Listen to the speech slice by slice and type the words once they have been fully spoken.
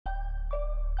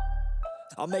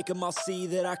I'll make them all see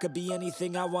that I could be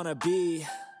anything I wanna be.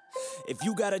 If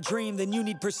you got a dream, then you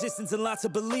need persistence and lots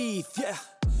of belief. Yeah.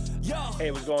 Yo, Hey,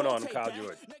 what's going on? I'm Kyle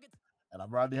George. And I'm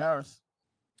Rodney Harris.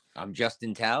 I'm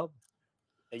Justin Taub.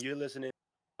 And you're listening.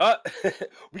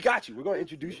 We got you. We're going to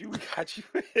introduce you. We got you.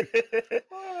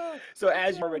 So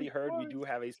as you already heard, we do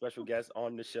have a special guest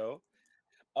on the show.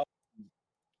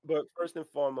 But first and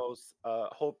foremost,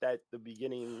 hope that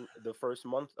the first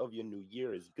month of your new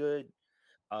year is good.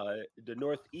 The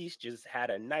Northeast just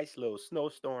had a nice little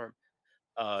snowstorm.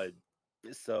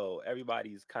 So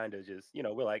everybody's kind of just,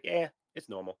 we're like, it's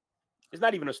normal. It's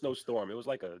not even a snowstorm. It was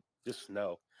like just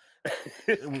snow.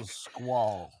 It was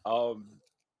squall.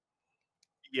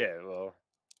 Yeah, well,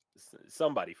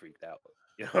 somebody freaked out.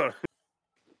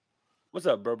 What's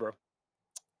up, bro?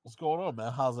 What's going on,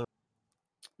 man? How's it?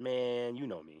 Man, you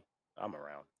know me. I'm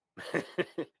around.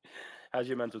 How's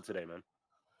your mental today, man?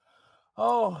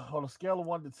 Oh, on a scale of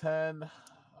 1 to 10,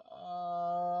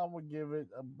 I'm gonna give it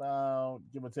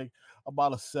give or take,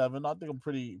 about a 7. I think I'm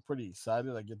pretty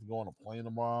excited. I get to go on a plane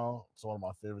tomorrow. It's one of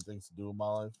my favorite things to do in my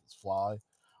life. It's fly.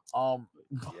 Yeah,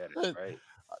 that's right.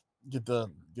 Get to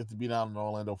be down in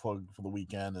Orlando for the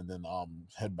weekend, and then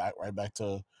head right back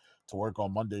to work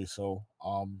on Monday. So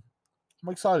I'm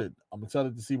excited. I'm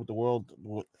excited to see what the world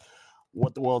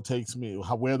takes me,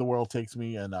 where the world takes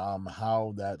me, and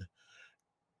how that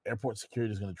airport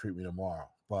security is going to treat me tomorrow.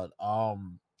 But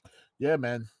yeah,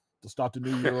 man, to start the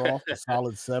new year off, a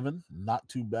solid 7, not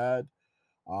too bad.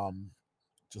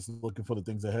 Just looking for the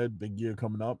things ahead. Big year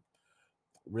coming up.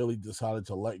 Really decided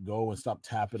to let go and stop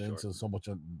tapping into so much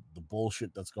of the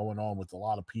bullshit that's going on with a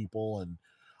lot of people and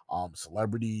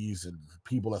celebrities and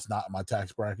people that's not in my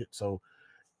tax bracket. So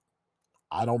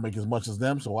I don't make as much as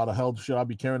them. So why the hell should I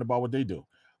be caring about what they do?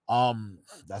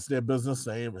 That's their business.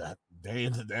 They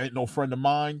ain't no friend of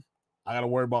mine. I got to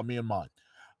worry about me and mine.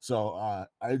 So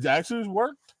it actually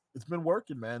worked. It's been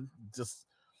working, man. Just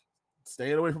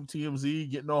staying away from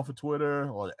TMZ, getting off of Twitter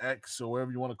or X or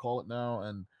whatever you want to call it now,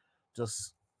 and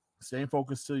just stay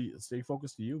focused to you,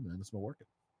 man. It's been working.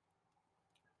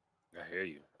 I hear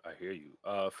you.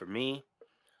 For me,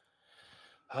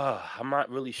 I'm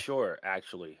not really sure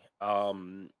actually.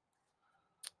 I've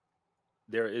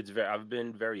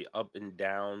been very up and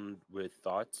down with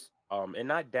thoughts. And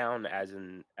not down as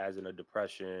in a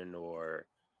depression or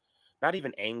not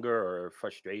even anger or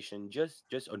frustration, just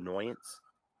annoyance.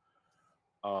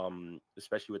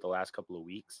 Especially with the last couple of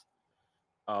weeks.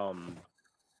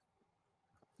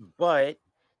 But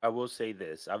I will say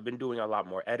this: I've been doing a lot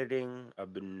more editing.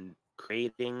 I've been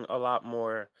creating a lot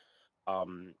more.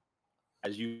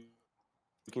 As you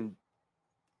can,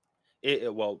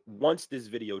 well, once this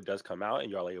video does come out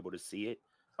and y'all are able to see it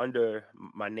under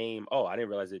my name. Oh, I didn't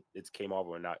realize it's came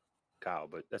over and not Kyle,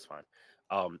 but that's fine.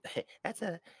 That's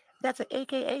a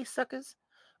AKA suckers.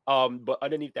 But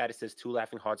underneath that it says Two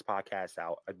Laughing Hearts Podcast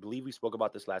out. I believe we spoke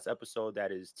about this last episode.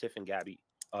 That is Tiff and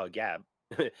Gab,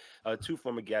 two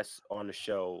former guests on the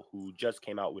show who just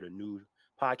came out with a new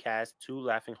podcast, Two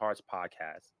Laughing Hearts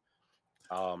Podcast.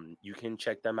 You can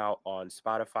check them out on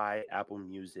Spotify, Apple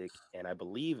Music, and I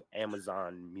believe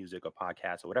Amazon Music or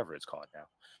Podcast or whatever it's called now.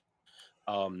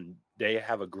 They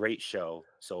have a great show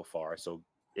so far. So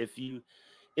if you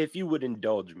would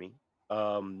indulge me,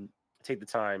 take the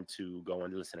time to go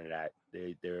and listen to that.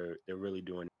 They're really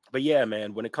doing it. But yeah,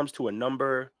 man, when it comes to a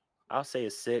number, I'll say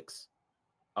a 6.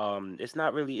 It's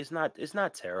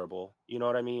not terrible. You know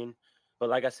what I mean? But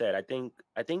like I said, I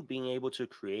think being able to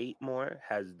create more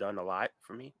has done a lot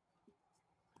for me.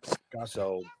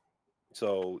 Gotcha.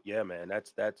 So yeah, man,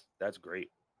 that's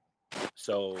great.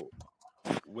 So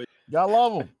y'all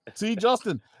love him. See,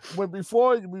 Justin,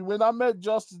 when I met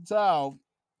Justin Taub,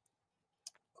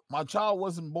 my child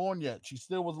wasn't born yet. She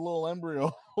still was a little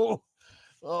embryo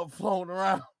floating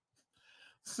around.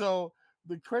 So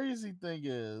the crazy thing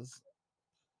is,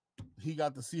 he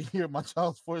got to hear my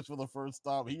child's voice for the first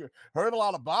time. He heard a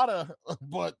lot about her,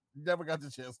 but never got the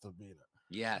chance to meet her.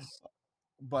 Yes.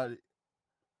 But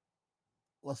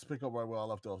let's pick up right where I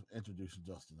left off, introducing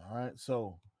Justin. All right.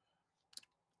 So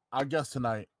our guest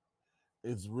tonight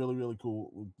is really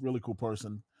cool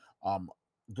person.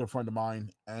 Good friend of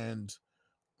mine, and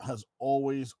has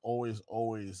always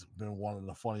been one of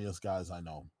the funniest guys I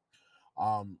know.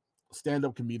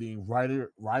 Stand-up comedian,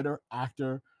 writer,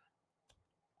 actor,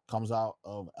 comes out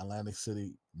of Atlantic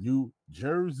City, New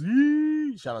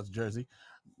Jersey. Shout out to Jersey.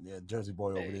 Yeah, Jersey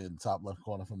boy over there in the top left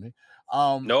corner for me.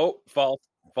 Nope, false.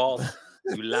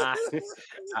 You lie.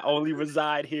 I only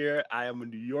reside here. I am a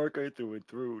New Yorker through and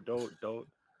through. Don't.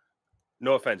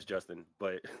 No offense, Justin,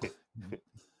 but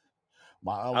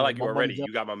I like you already.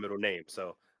 You got my middle name,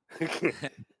 so.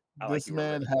 like you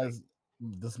were ready.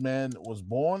 this man was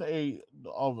born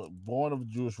of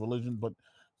Jewish religion, but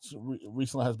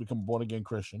recently has become born again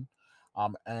Christian,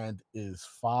 and is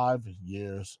 5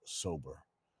 years sober.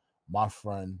 My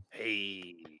friend,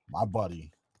 Hey. my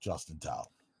buddy, Justin Taub.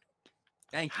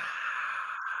 Thank you.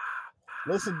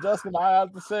 Listen, Justin, I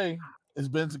have to say, it's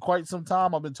been quite some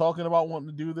time. I've been talking about wanting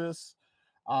to do this.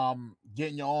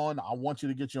 Getting you on. I want you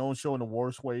to get your own show in the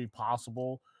worst way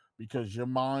possible because your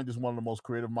mind is one of the most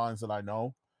creative minds that I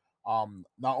know.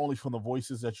 Not only from the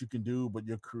voices that you can do, but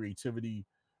your creativity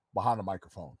behind the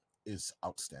microphone is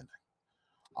outstanding.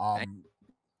 Um,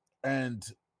 and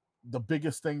the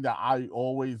biggest thing that I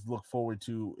always look forward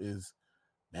to is,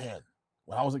 man,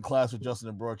 when I was in class with Justin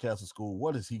in broadcasting school,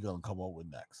 what is he gonna come up with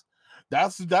next?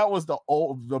 That was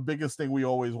the biggest thing we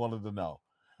always wanted to know.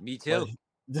 Me too.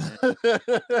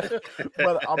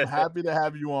 But I'm happy to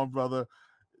have you on, brother.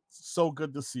 It's so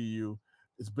good to see you.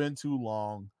 It's been too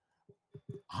long.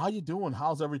 How you doing?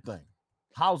 How's everything?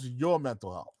 How's your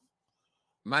mental health?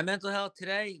 My mental health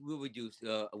today, we would do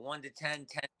 1 to 10,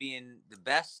 10 being the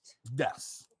best.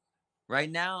 Yes.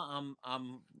 Right now,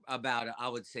 I'm about I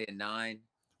would say a 9.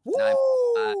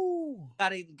 Woo!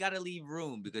 9. Gotta leave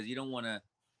room because you don't want to,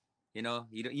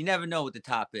 you never know what the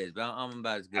top is. But I'm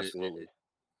about as good as Absolutely.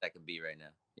 I can be right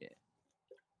now. Yeah.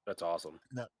 That's awesome.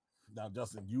 Now,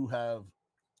 Justin, you have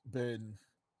been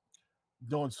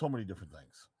doing so many different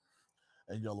things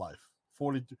in your life.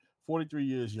 43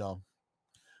 years young,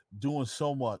 doing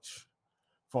so much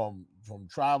from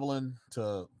traveling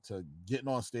to getting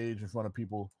on stage in front of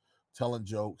people, telling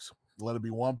jokes. Let it be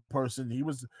one person. He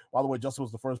was, by the way, Justin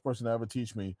was the first person to ever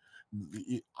teach me.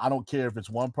 I don't care if it's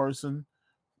one person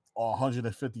or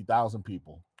 150,000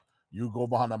 people. You go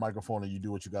behind that microphone and you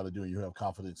do what you got to do, and you have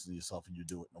confidence in yourself, and you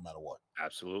do it no matter what.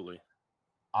 Absolutely.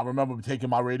 I remember taking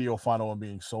my radio final and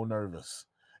being so nervous,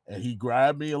 and he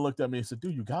grabbed me and looked at me and said,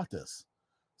 "Dude, you got this.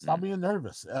 Stop being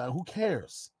nervous. Who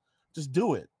cares? Just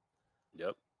do it."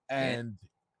 Yep. And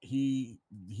he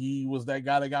was that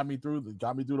guy that got me through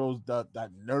those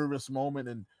that nervous moment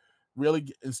and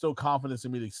really instilled confidence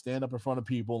in me to stand up in front of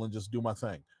people and just do my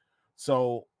thing.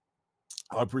 So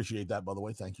I appreciate that, by the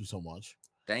way. Thank you so much.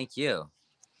 Thank you.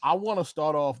 I want to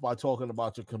start off by talking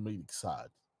about your comedic side,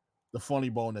 the funny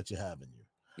bone that you have in you.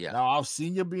 Yeah. Now, I've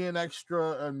seen you be an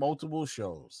extra in multiple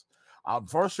shows.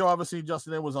 First show I ever seen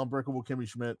Justin in was Unbreakable Kimmy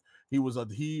Schmidt. He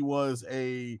was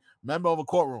a member of a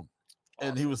courtroom,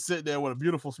 and he was sitting there with a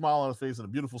beautiful smile on his face and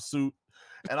a beautiful suit.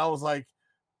 And I was like,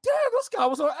 damn, this guy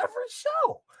was on every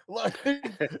show. Like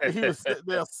he was sitting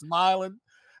there smiling.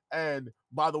 And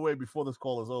by the way, before this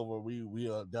call is over, we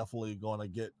are definitely going to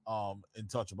get in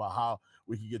touch about how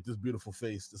we can get this beautiful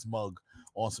face, this mug,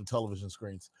 on some television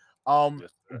screens.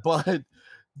 Yes, But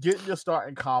getting your start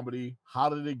in comedy, how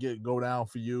did it go down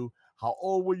for you? How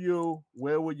old were you?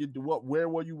 Where were you? Where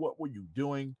were you? What were you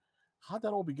doing? How'd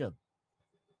that all begin?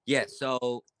 Yeah.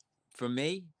 So for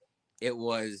me, it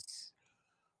was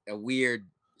a weird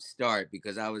start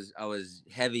because I was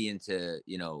heavy into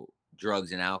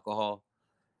drugs and alcohol,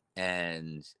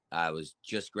 and I was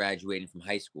just graduating from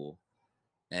high school,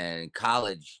 and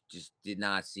college just did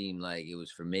not seem like it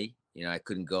was for me. I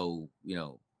couldn't go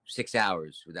 6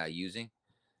 hours without using.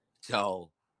 So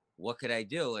what could I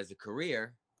do as a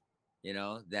career,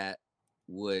 that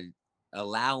would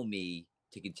allow me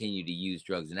to continue to use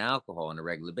drugs and alcohol on a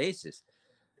regular basis?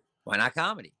 Why not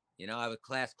comedy? I was a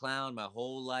class clown my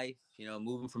whole life,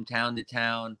 moving from town to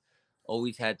town,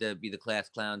 always had to be the class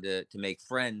clown to make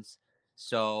friends.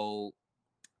 So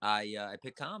I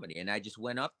picked comedy, and I just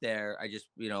went up there. I just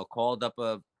called up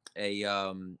a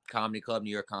comedy club,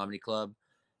 New York Comedy Club,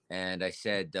 and I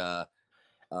said, I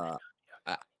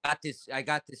got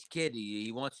this kid.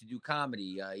 He wants to do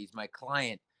comedy. He's my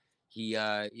client. He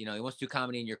wants to do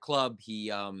comedy in your club.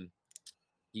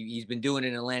 He's been doing it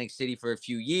in Atlantic City for a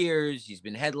few years. He's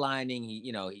been headlining.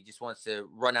 He just wants to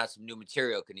run out some new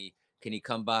material. Can he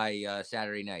come by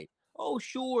Saturday night? Oh,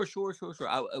 sure.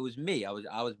 It was me. I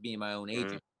was being my own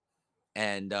agent.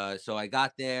 And so I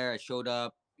got there. I showed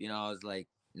up. I was like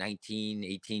 19,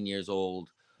 18 years old.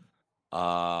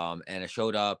 And I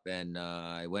showed up, and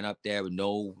I went up there with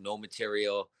no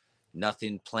material,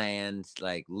 nothing planned.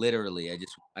 Like literally,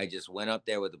 I just went up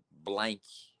there with a blank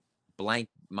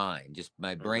mind, just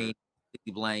my brain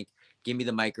blank. Give me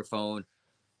the microphone,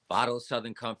 bottle of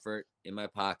Southern Comfort in my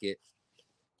pocket,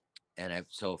 and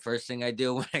so first thing I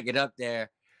do when I get up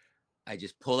there, I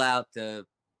just pull out the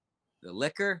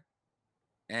liquor,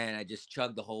 and I just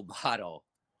chug the whole bottle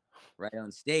right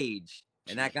on stage,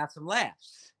 and that got some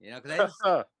laughs, because I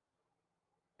didn't.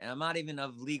 And I'm not even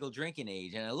of legal drinking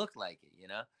age, and I look like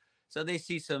it, So they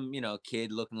see some,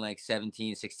 kid looking like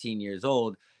 17, 16 years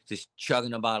old, just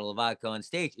chugging a bottle of vodka on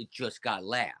stage. It just got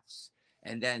laughs.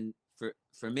 And then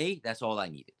for me, that's all I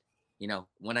needed.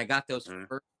 When I got those Mhm.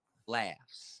 first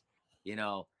laughs,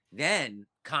 then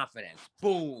confidence,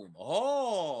 boom.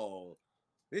 Oh,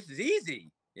 this is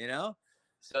easy.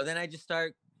 So then I just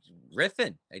start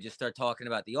riffing. I just start talking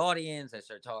about the audience. I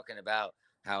start talking about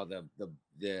how the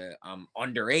I'm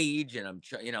underage and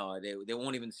they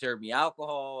won't even serve me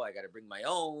alcohol. I got to bring my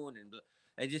own, and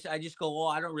I just go, oh,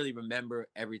 I don't really remember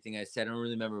everything I said. I don't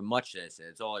really remember much that I said.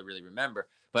 It's all I really remember.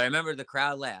 But I remember the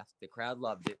crowd laughed. The crowd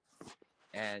loved it,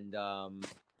 and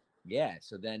yeah.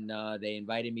 So then they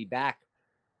invited me back.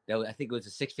 I think it was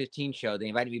a 6:15 show. They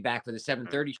invited me back for the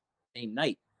 7:30 same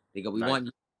night. They go, we Nice. want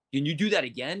you. Can you do that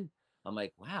again? I'm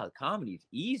like, wow, comedy is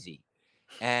easy.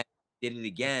 And did it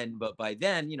again. But by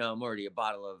then, I'm already a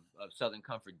bottle of Southern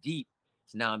Comfort deep.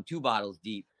 So now I'm 2 bottles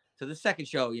deep. So the second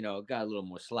show, got a little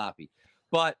more sloppy.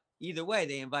 But either way,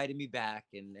 they invited me back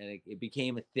and it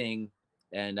became a thing.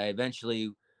 And I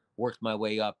eventually worked my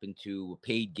way up into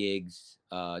paid gigs.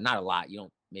 Not a lot. You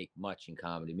don't make much in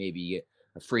comedy. Maybe you get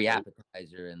a free Nope.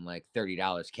 appetizer and like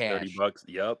 $30 30 cash. bucks.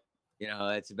 Yep.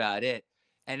 That's about it.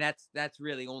 And that's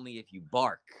really only if you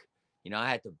bark. I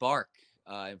had to bark.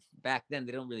 Back then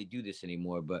they don't really do this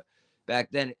anymore, but back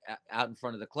then out in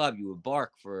front of the club you would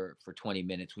bark for 20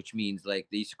 minutes, which means like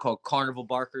they used to call carnival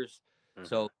barkers. Mhm.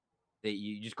 So that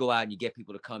you just go out and you get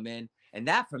people to come in, and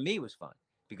that for me was fun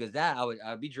because that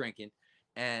I'd be drinking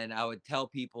and I would tell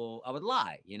people, I would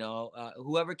lie,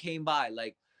 whoever came by,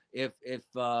 like if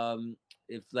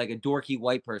like a dorky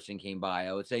white person came by,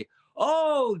 I would say,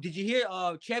 oh, did you hear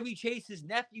Chevy Chase's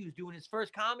nephew is doing his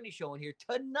first comedy show in here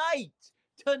tonight?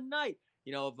 Tonight.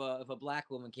 If a black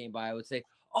woman came by, I would say,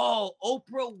 oh,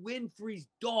 Oprah Winfrey's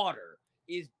daughter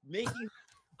is making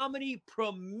comedy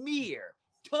premiere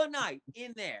tonight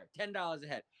in there, $10 a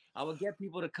head. I would get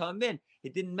people to come in.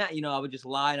 It didn't matter. I would just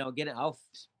lie and I would get it. I'll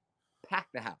pack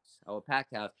the house. I would pack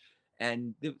the house.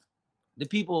 And the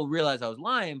people realized I was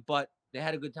lying, but they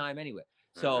had a good time anyway.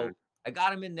 So Mhm. I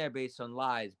got them in there based on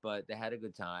lies, but they had a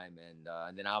good time.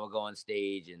 And then I would go on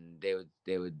stage, and they would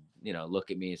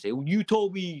look at me and say, well, "You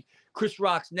told me Chris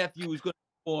Rock's nephew was going to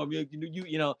perform."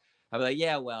 I'd be like,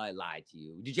 "Yeah, well, I lied to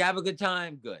you. Did you have a good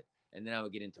time? Good." And then I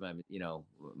would get into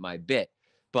my bit.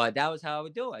 But that was how I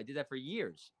would do it. I did that for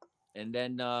years, and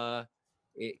then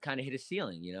it kind of hit a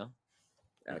ceiling.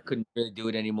 I Mhm. couldn't really do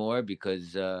it anymore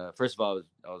because first of all,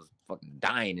 I was fucking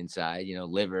dying inside,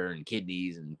 liver and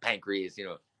kidneys and pancreas,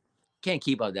 can't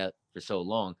keep up that for so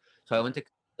long. So I went to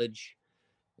college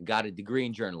and got a degree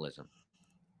in journalism.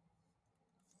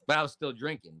 But I was still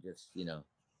drinking, just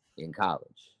in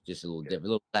college, just a little different, a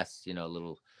little less, a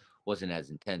little wasn't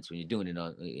as intense. When you're doing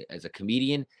it as a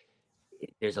comedian,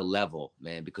 there's a level,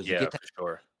 man, because you Yeah, get that for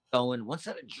sure. going. Once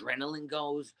that adrenaline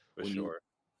goes, For when you sure.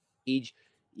 age,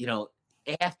 you know,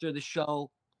 after the show,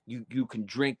 you can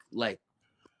drink like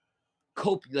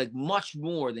cope like much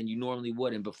more than you normally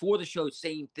would. And before the show,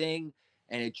 same thing,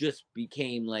 and it just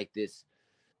became like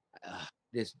uh,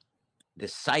 this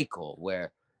this cycle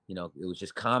where it was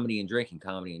just comedy and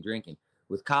drinking.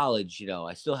 With college,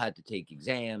 I still had to take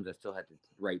exams, I still had to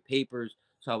write papers,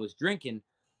 so I was drinking,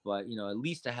 but at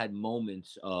least I had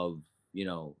moments of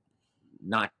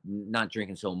not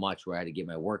drinking so much where I had to get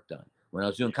my work done. When I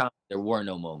was doing Yeah. comedy, there were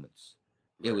no moments.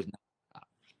 It Right. was not.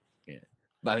 Yeah,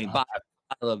 but I mean, Gotcha.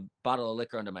 bottle of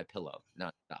liquor under my pillow,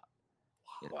 not stop.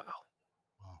 You know, Wow.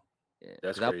 Wow. yeah,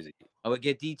 That's because crazy. I would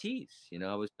get DTS.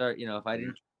 I would start. If I Mhm.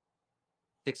 didn't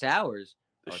 6 hours,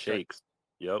 The I would start. shakes.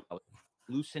 Yep. I would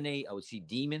hallucinate. I would see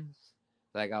demons.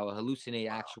 Like I would hallucinate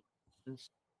actual demons.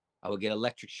 I would get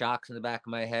electric shocks in the back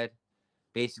of my head.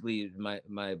 Basically,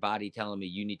 my body telling me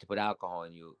you need to put alcohol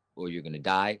in you or you're gonna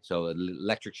die. So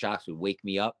electric shocks would wake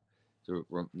me up. So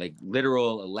like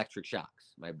literal electric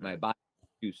shocks. My Mhm. body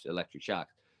used electric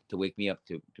shocks to wake me up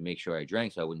to make sure I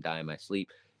drank so I wouldn't die in my sleep.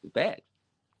 It was bad.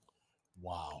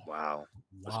 Wow. Wow.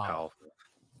 That's Wow. powerful.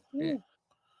 Yeah. You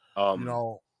Um.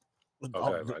 know,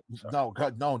 Okay. Right. Sorry.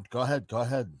 no, go ahead. Go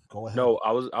ahead. Go ahead. No,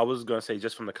 I was gonna say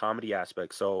just from the comedy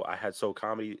aspect. So I had sold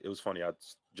comedy. It was funny.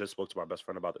 Just spoke to my best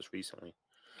friend about this recently.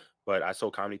 But I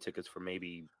sold comedy tickets for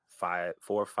maybe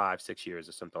 4, 5, 6 years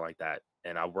or something like that.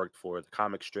 And I worked for the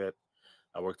comic strip.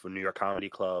 I worked for New York Comedy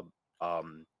Club,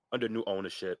 under new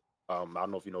ownership. I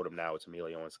don't know if you know them now. It's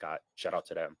Emilio and Scott. Shout out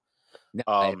to them. No,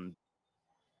 Um,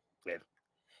 yeah,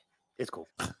 it's cool.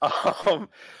 Um,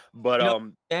 but you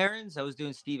know, Aaron's. I was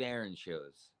doing Steve Aaron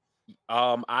shows.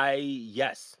 I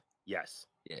yes, yes,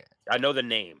 Yeah. I know the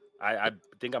name. I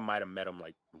think I might have met him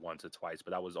like once or twice,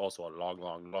 but that was also a long,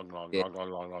 long, long, long, Yeah. long,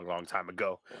 long, long, long, long time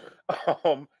ago.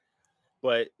 Um,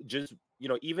 But just,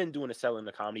 even doing the selling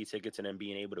the comedy tickets and then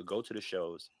being able to go to the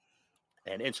shows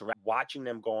and interact, watching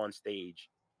them go on stage,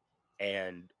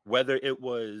 and whether it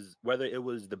was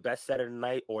the best set of the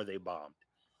night or they bombed,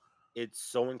 it's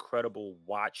so incredible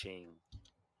watching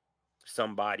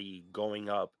somebody going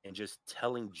up and just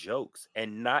telling jokes,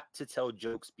 and not to tell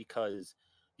jokes because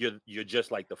you're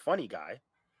just like the funny guy.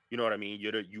 You know what I mean?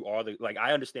 You are the, like,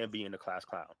 I understand being the class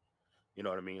clown. You know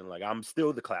what I mean? Like, I'm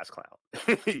still the class clown.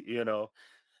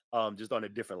 Just on a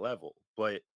different level.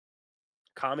 But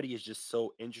comedy is just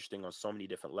so interesting on so many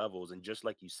different levels, and just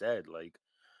like you said, like,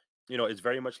 it's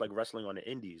very much like wrestling on the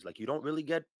indies. Like, you don't really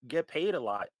get paid a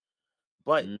lot,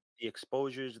 but Mm. the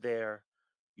exposure's there.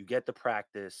 You get the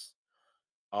practice.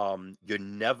 You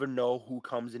never know who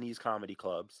comes in these comedy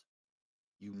clubs.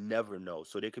 You never know.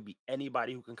 So there could be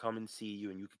anybody who can come and see you,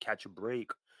 and you could catch a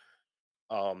break.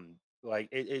 Like,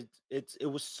 it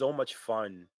was so much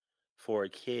fun for a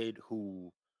kid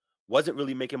who wasn't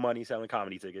really making money selling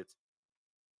comedy tickets,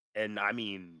 and I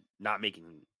mean not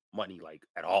making money like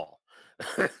at all,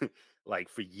 like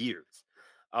for years.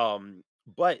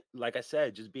 But like I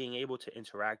said, just being able to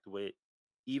interact with,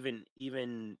 even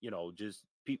just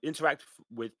interact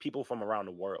with people from around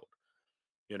the world.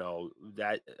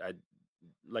 That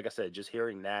like I said, just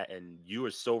hearing that, and you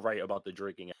were so right about the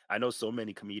drinking. I know so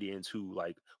many comedians who,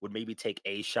 like, would maybe take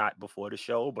a shot before the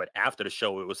show, but after the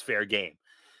show it was fair game.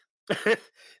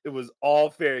 It was all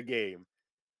fair game.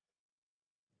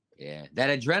 Yeah,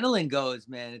 that adrenaline goes,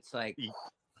 man. It's like Y-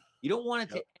 you don't want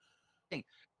to Yep. take anything.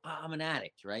 I'm an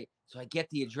addict, right? So I get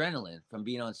the adrenaline from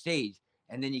being on stage,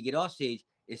 and then you get off stage,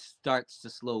 it starts to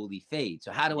slowly fade.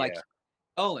 So how do I Yeah, keep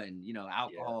going? yeah.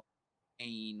 Alcohol,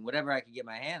 pain, whatever I can get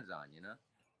my hands on.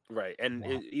 Right, and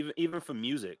Wow. even for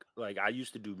music, like, I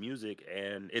used to do music,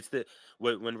 and it's the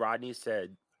when Rodney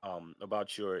said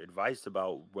about your advice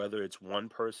about whether it's one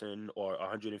person or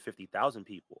 150,000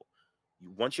 people.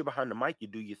 Once you're behind the mic, you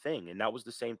do your thing, and that was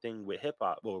the same thing with hip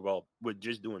hop, or, well, with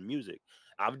just doing music.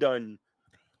 I've done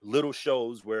little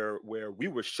shows where we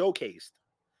were showcased,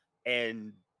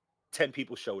 and 10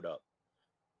 people showed up,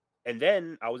 and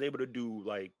then I was able to do,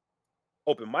 like,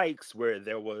 open mics where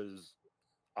there was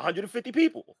 150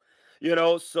 people.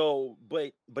 So,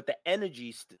 but the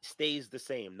energy stays the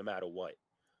same no matter what.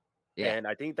 Yeah. And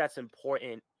I think that's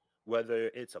important, whether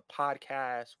it's a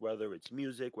podcast, whether it's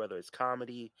music, whether it's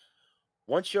comedy.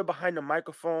 Once you're behind the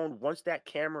microphone, once that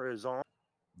camera is on.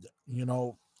 You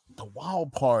know, the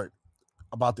wild part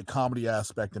about the comedy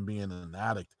aspect and being an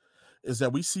addict is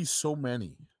that we see so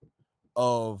many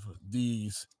of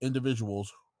these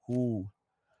individuals who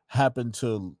happen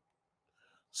to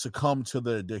succumb to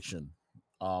their addiction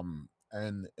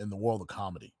and in the world of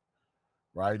comedy,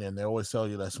 right? And they always tell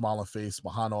you that smiling face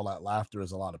behind all that laughter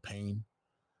is a lot of pain.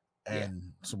 Yeah.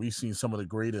 And so we've seen some of the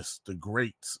greats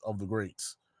of the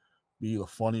greats, be the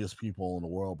funniest people in the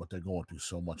world, but they're going through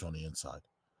so much on the inside.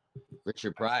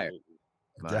 Richard Pryor.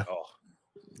 Absolutely. Yeah, Oh,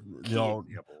 you key know,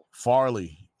 example.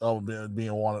 Farley,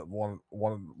 being one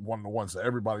of the ones that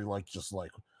everybody like, just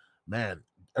like, man,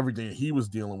 everything he was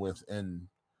dealing with, and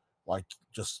like,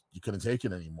 just you couldn't take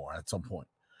it anymore at some point.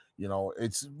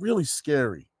 It's really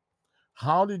scary.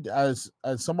 How did, as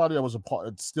somebody that was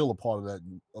still a part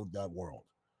of that world,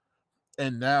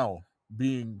 and now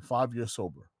being 5 years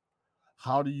sober,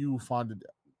 how do you find it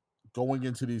going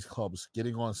into these clubs,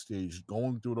 getting on stage,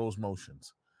 going through those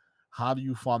motions? How do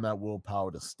you find that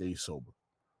willpower to stay sober?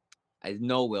 I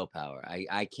no willpower.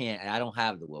 I can't. I don't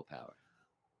have the willpower.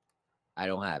 I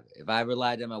don't have it. If I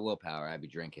relied on my willpower, I'd be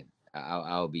drinking.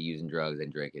 I'll be using drugs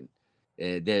and drinking.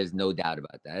 There's no doubt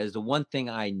about that. There's the one thing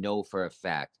I know for a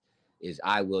fact is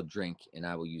I will drink and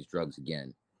I will use drugs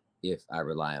again if I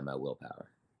rely on my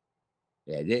willpower.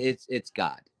 Yeah, it's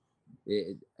God.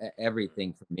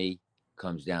 Everything for me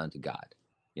comes down to God.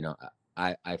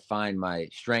 I find my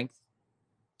strength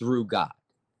through God,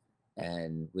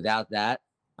 and without that,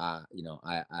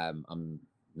 I'm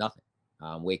nothing.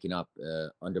 I'm waking up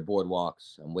under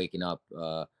boardwalks. I'm waking up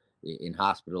in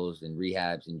hospitals and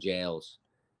rehabs and jails.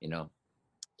 You know,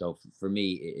 so for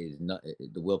me, it is not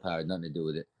the willpower has nothing to do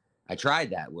with it. I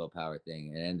tried that willpower thing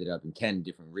and ended up in 10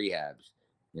 different rehabs.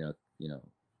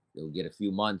 It'll get a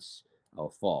few months, I'll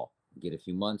fall. Get a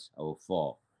few months, I will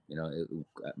fall.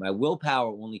 My willpower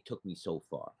only took me so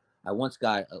far. I once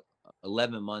got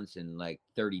 11 months and like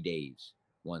 30 days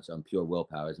once on pure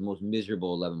willpower. It's the most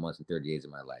miserable 11 months and 30 days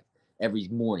of my life. Every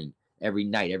morning, every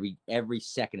night, every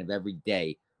second of every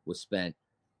day was spent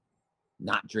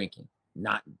not drinking,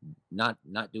 not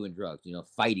doing drugs,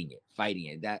 fighting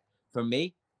it. That for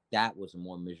me, that was a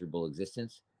more miserable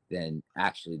existence than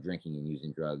actually drinking and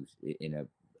using drugs in a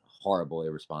horrible,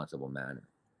 irresponsible manner.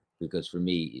 because for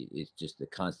me, it's just a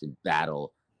constant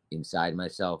battle inside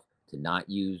myself to not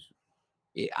use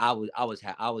it. I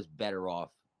was better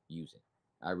off using.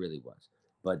 I really was.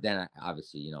 But then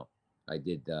obviously, I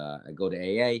did. I go to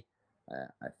AA.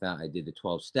 I did the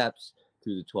 12 steps.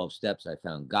 Through the 12 steps, I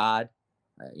found God.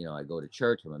 I go to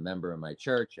church. I'm a member of my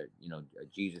church.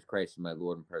 Jesus Christ is my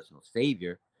Lord and personal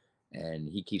Savior, and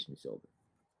He keeps me sober.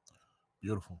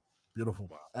 Beautiful, beautiful.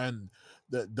 And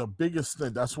the biggest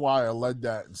thing, that's why I led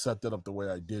that and set that up the way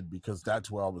I did, because that's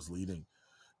where I was leading.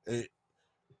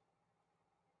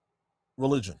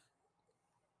 Religion,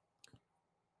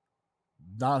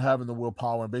 not having the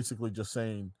willpower, and basically just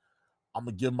saying, I'm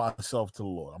gonna give myself to the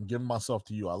Lord. I'm giving myself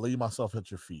to you. I lay myself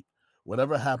at your feet.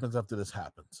 Whatever happens after this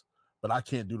happens, but I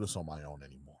can't do this on my own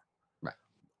anymore. Right.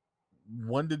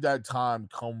 When did that time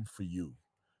come for you?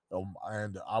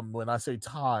 And when I say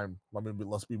time,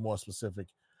 let's be more specific.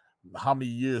 How many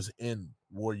years in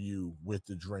were you with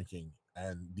the drinking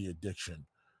and the addiction,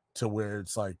 to where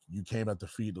it's like you came at the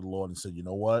feet of the Lord and said, you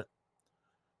know what,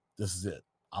 this is it.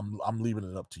 I'm leaving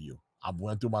it up to you. I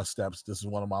went through my steps. This is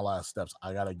one of my last steps.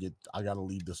 I gotta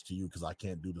leave this to you, because I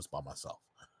can't do this by myself.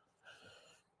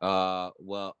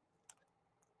 Well,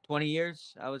 20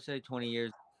 years. I would say 20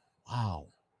 years. Wow.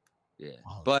 Yeah.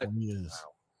 Wow, But 20 years.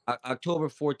 October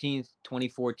 14th,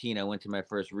 2014, I went to my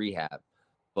first rehab.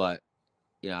 But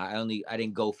I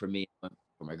didn't go for me,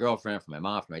 for my girlfriend, for my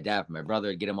mom, for my dad, for my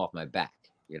brother, get them off my back.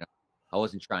 I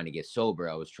wasn't trying to get sober.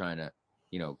 I was trying to,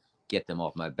 get them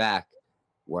off my back,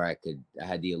 where I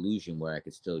had the illusion where I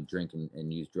could still drink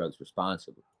and use drugs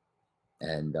responsibly.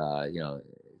 And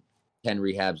 10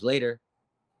 rehabs later,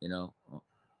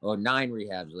 or 9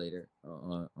 rehabs later,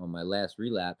 on my last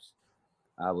relapse,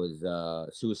 I was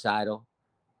suicidal,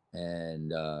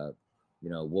 and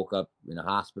woke up in a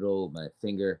hospital, my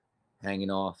finger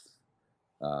hanging off,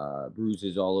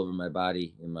 bruises all over my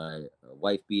body, in my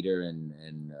wife beater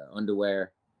and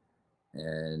underwear,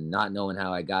 and not knowing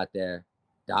how I got there.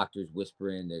 Doctors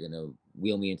whispering they're gonna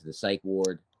wheel me into the psych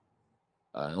ward.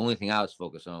 The only thing I was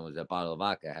focused on was that bottle of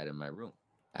vodka I had in my room.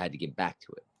 I had to get back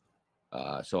to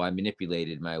it. So I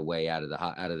manipulated my way out of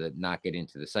the not get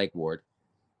into the psych ward.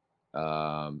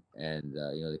 And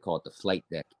they call it the flight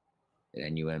deck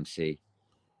at NUMC.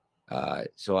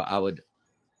 So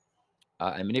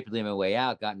I manipulated my way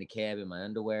out, got in the cab in my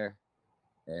underwear,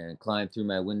 and climbed through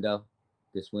my window,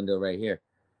 this window right here.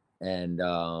 And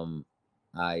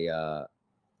I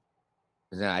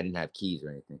didn't have keys or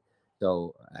anything,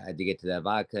 so I had to get to that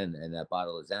vodka and that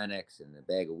bottle of Xanax and a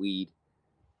bag of weed.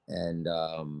 And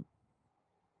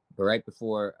but right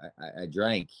before I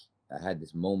drank, I had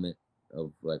this moment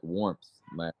of like warmth.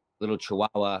 My little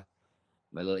Chihuahua,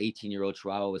 my little 18-year-old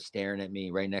Chihuahua, was staring at me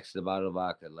right next to the bottle of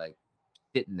vodka, like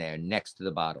sitting there next to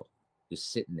the bottle,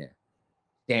 just sitting there,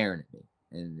 staring at me.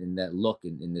 And that look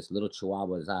in this little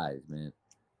Chihuahua's eyes, man.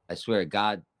 I swear,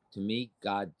 God, to me,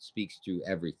 God speaks through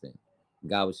everything.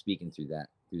 God was speaking through that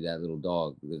little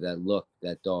dog, because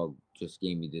that dog just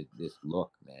gave me this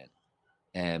look, man.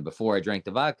 And before I drank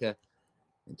the vodka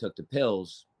and took the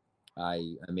pills,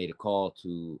 I made a call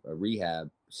to a rehab,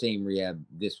 same rehab.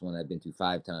 This one I've been to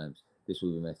 5 times. This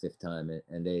will be my 5th time,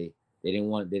 and they didn't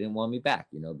want me back,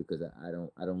 because I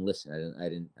don't listen. I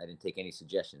didn't take any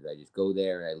suggestions. I just go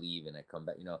there and I leave and I come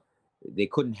back. They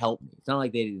couldn't help me. It's not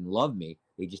like they didn't love me.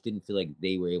 They just didn't feel like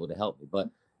they were able to help me. But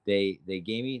they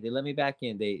let me back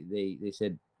in. They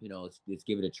said, let's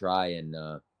give it a try. And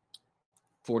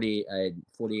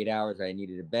 48 hours. I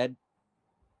needed a bed.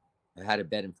 I had a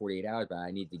bed in 48 hours, but I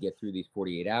needed to get through these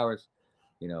 48 hours,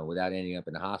 without ending up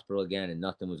in the hospital again, and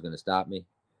nothing was going to stop me,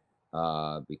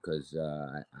 because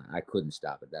I couldn't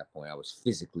stop at that point. I was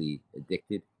physically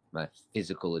addicted. My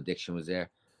physical addiction was there,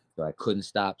 so I couldn't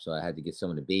stop. So I had to get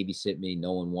someone to babysit me.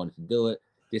 No one wanted to do it.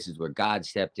 This is where God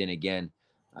stepped in again.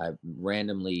 I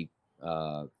randomly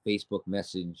Facebook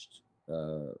messaged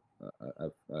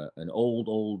an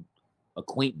old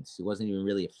acquaintance. It wasn't even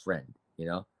really a friend,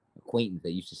 acquaintance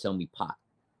that used to sell me pot,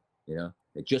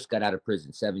 that just got out of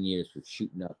prison, 7 years for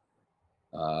shooting up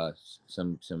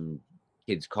some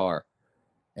kid's car.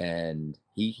 And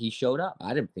he showed up.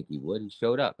 I didn't think he would. He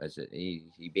showed up. He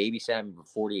babysat me for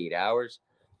 48 hours,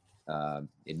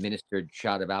 administered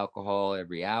shot of alcohol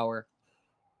every hour,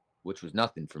 which was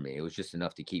nothing for me. It was just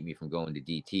enough to keep me from going to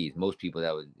DTs. Most people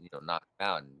that would knock them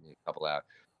out in a couple hours,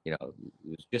 it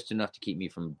was just enough to keep me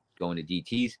from going to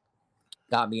DTs.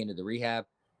 Got me into the rehab,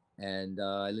 and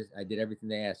I did everything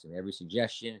they asked me, every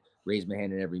suggestion, raised my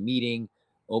hand in every meeting,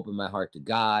 opened my heart to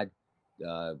God,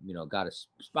 got a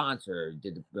sponsor,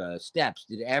 did the steps,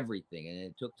 did everything, and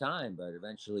it took time, but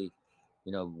eventually,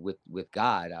 with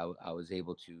God, I was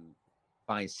able to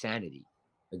find sanity,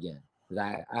 again,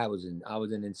 because I was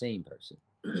an insane person.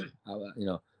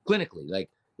 Clinically, like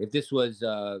if this was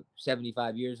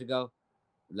 75 years ago,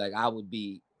 like I would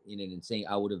be in an insane.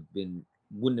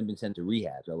 Wouldn't have been sent to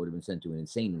rehabs. I would have been sent to an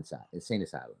insane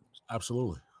asylum.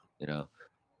 Absolutely.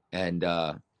 And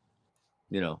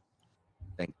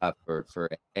thank God for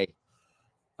AA.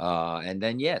 And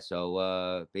then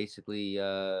so basically,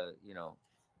 it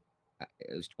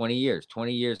was 20 years,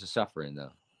 20 years of suffering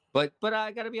though. But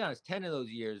I got to be honest, 10 of those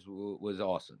years was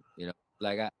awesome.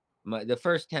 Like the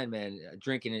first 10, man,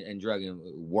 drinking and drugging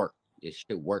worked. It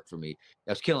shit worked for me.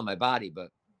 I was killing my body,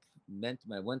 but my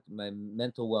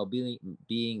mental well-being,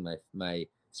 my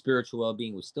spiritual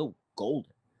well-being was still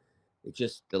golden. It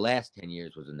just the last 10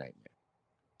 years was a nightmare.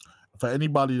 For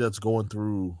anybody that's going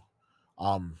through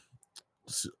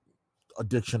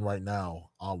addiction right now,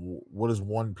 what is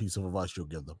one piece of advice you'll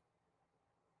give them?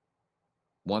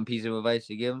 One piece of advice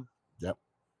you give them? Yep.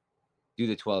 Do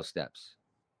the 12 steps.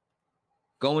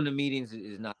 Going to meetings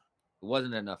it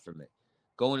wasn't enough for me.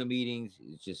 Going to meetings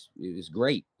it was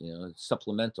great, it's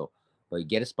supplemental. But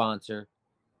get a sponsor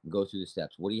and go through the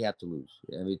steps. What do you have to lose?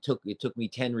 I mean, it took me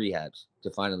 10 rehabs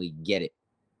to finally get it.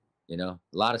 A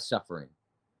lot of suffering,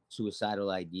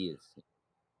 suicidal ideas.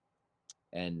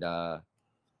 And I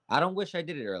don't wish I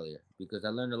did it earlier because I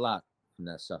learned a lot from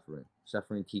that suffering.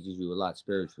 Suffering teaches you a lot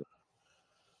spiritually.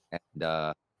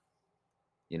 And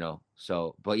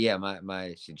but yeah,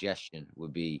 my suggestion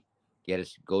would be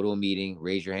go to a meeting,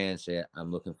 raise your hand, say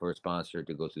I'm looking for a sponsor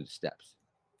to go through the steps.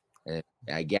 And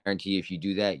I guarantee if you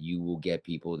do that, you will get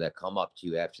people that come up to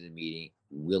you after the meeting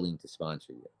willing to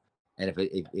sponsor you. And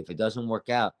if it doesn't work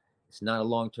out, it's not a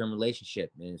long-term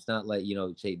relationship, and it's not like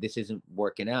say this isn't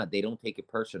working out. They don't take it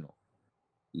personal.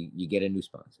 You get a new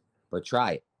sponsor, but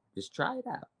try it. Just try it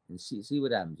out and see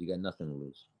what happens. You got nothing to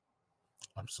lose.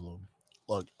 Absolutely.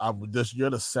 Look,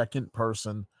 you're the second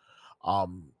person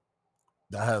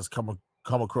that has come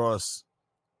across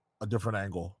a different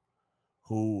angle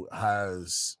who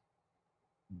has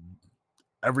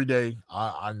every day.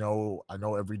 I know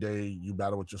every day you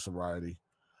battle with your sobriety.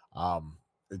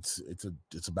 It's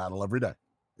a battle every day.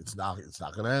 It's not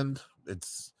going to end. It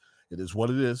is what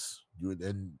it is.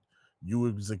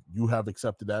 You have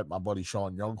accepted that. My buddy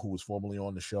Sean Young, who was formerly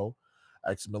on the show,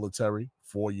 ex-military,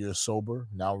 4 years sober,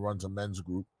 now runs a men's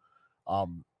group,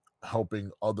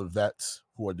 helping other vets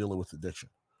who are dealing with addiction.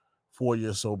 4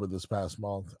 years sober this past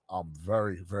month. I'm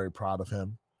very, very proud of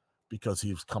him because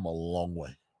he's come a long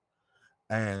way.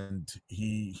 And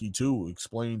he too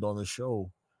explained on the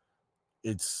show,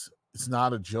 it's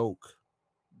not a joke.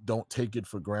 Don't take it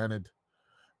for granted.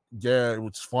 Yeah, it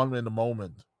was fun in the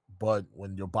moment, but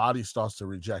when your body starts to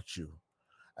reject you,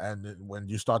 and when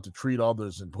you start to treat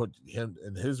others and put him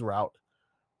in his route,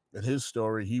 in his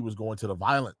story, he was going to the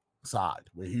violent side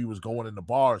where he was going in the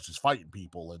bars just fighting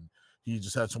people, and he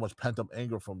just had so much pent-up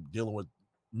anger from dealing with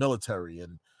military,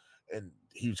 and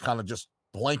he was kind of just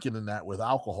blanketing that with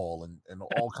alcohol and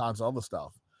all kinds of other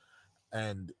stuff.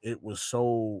 And it was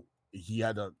so he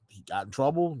got in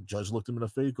trouble. Judge looked him in the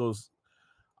face, goes,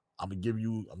 I'm gonna give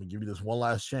you this one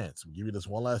last chance. I'm gonna give you this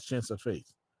one last chance at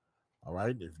faith. All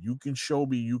right. If you can show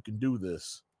me you can do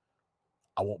this,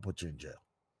 I won't put you in jail.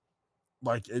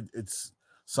 Like it's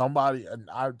somebody, and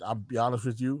I'll be honest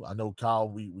with you. I know Kyle,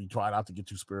 we try not to get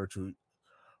too spiritual,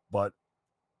 but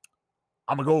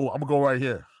I'm gonna go right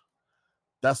here.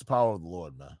 That's the power of the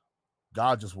Lord, man.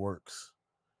 God just works.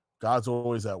 God's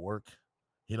always at work.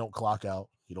 He don't clock out.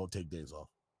 He don't take days off.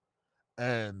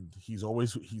 And he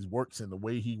works in the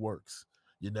way he works.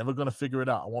 You're never going to figure it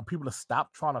out. I want people to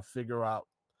stop trying to figure out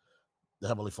the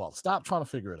Heavenly Father. Stop trying to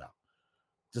figure it out.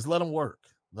 Just let him work.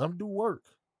 Let him do work.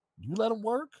 You let him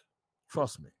work,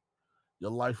 trust me,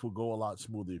 your life will go a lot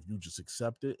smoother if you just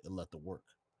accept it and let the work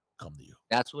come to you.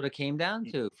 That's what it came down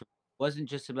to. It wasn't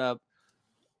just about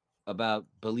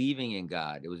believing in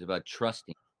God. It was about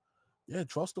trusting. Yeah,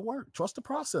 trust the work. Trust the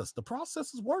process. The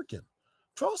process is working.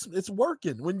 Trust me, it's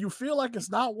working. When you feel like it's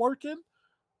not working,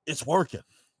 it's working.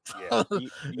 Yeah.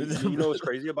 You know what's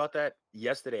crazy about that?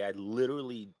 Yesterday, I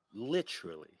literally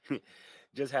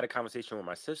just had a conversation with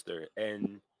my sister,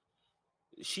 and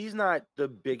she's not the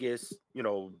biggest,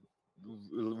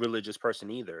 religious person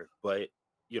either. But,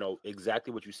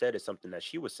 exactly what you said is something that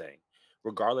she was saying.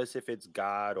 Regardless if it's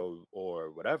God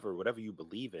or whatever you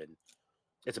believe in,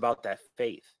 it's about that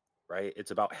faith, right?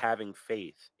 It's about having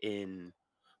faith in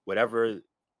whatever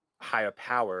higher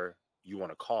power you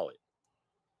want to call it.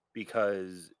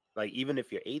 Because like even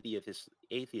if you're atheist,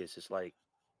 it's like,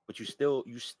 but you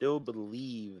still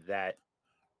believe that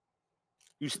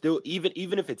you still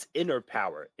even if it's inner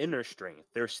power, inner strength,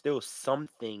 there's still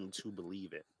something to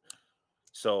believe in.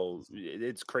 So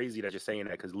it's crazy that you're saying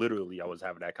that because literally I was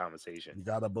having that conversation. You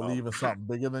gotta believe in something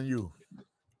bigger than you,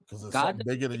 because there's God, something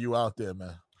bigger than you out there,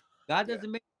 man. God doesn't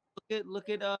make look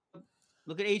at HBK.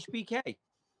 Look at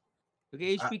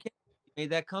HBK. He made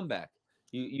that comeback.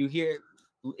 You hear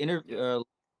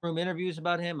room interviews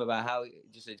about him, about how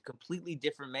just a completely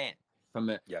different man from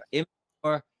a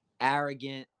immature,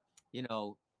 arrogant,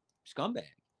 scumbag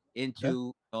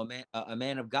into a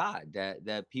man of God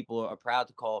that people are proud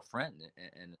to call a friend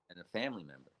and a family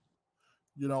member.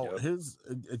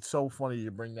 It's so funny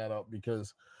you bring that up,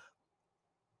 because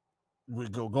we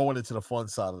going into the fun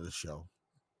side of the show.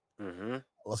 Mm-hmm.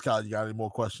 Let's you got any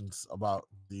more questions about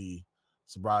the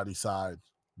sobriety side,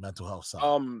 mental health side?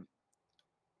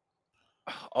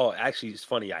 Oh, actually, it's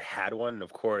funny. I had one.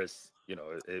 Of course,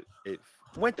 it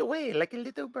went away like a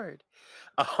little bird.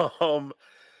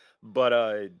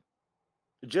 But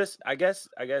just I guess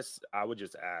I would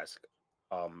just ask,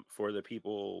 for the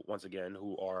people once again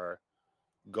who are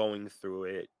going through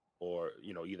it, or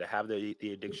either have the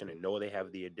addiction and know they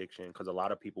have the addiction, because a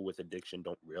lot of people with addiction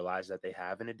don't realize that they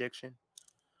have an addiction.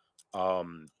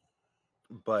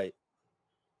 But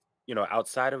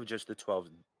outside of just the 12,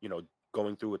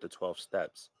 going through with the 12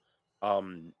 steps,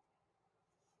 um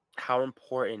how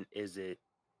important is it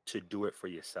to do it for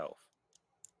yourself?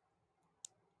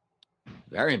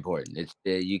 Very important. It's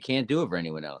you can't do it for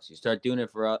anyone else. You start doing it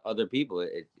for other people,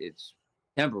 it's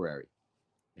temporary.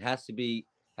 It has to be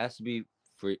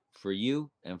for you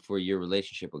and for your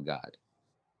relationship with God.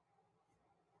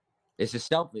 It's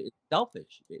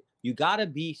selfish. You got to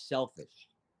be selfish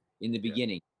in the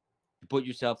beginning to put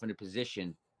yourself in a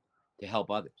position to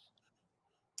help others.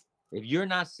 If you're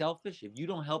not selfish, if you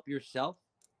don't help yourself,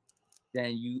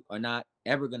 then you are not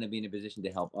ever going to be in a position to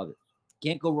help others.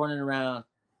 You can't go running around,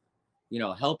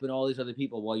 helping all these other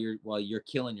people while you're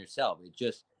killing yourself.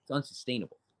 It's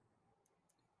unsustainable.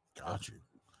 Got you.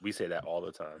 We say that all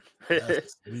the time.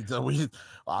 Yes, we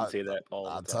say that all the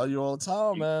time. I tell you all the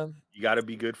time, man. You got to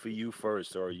be good for you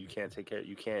first, or you can't take care.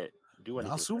 You can't do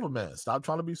anything. Not Superman. Stop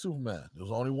trying to be Superman.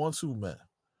 There's only one Superman.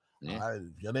 Yeah. All right?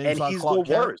 Your name's and he's Clark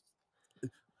the worst.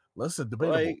 Listen,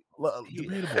 debatable.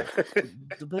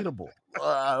 Debatable.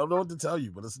 I don't know what to tell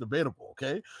you, but it's debatable.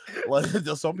 Okay,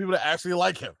 there's some people that actually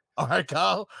like him. All right,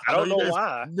 Kyle. I don't know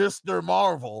why, Mr.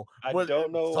 Marvel. I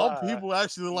don't know some why. people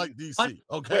actually like DC.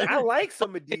 Okay, wait, I like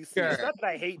some of DC. It's not that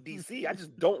I hate DC. I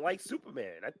just don't like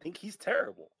Superman. I think he's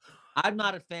terrible. I'm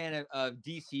not a fan of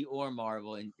DC or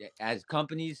Marvel as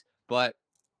companies, but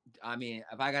I mean,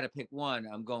 if I got to pick one,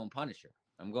 I'm going Punisher.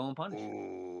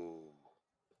 Ooh.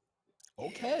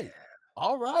 Okay. Yeah.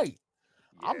 All right.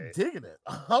 Yeah. I'm digging it.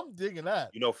 I'm digging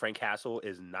that. Frank Castle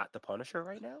is not the Punisher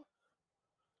right now?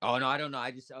 Oh no, I don't know. I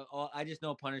just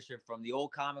know Punisher from the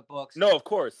old comic books. No, of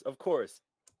course.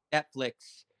 The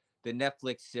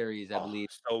Netflix series, I believe.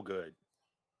 So good.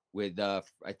 With I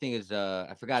think it's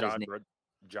I forgot his name.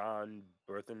 John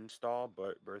Berthenstahl,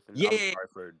 Yeah. I'm sorry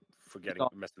for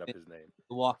messing up his name.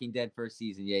 The Walking Dead first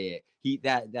season. Yeah.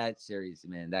 That series,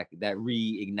 man, that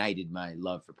reignited my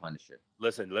love for Punisher.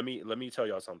 Listen, let me tell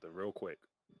y'all something real quick.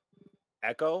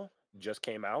 Echo just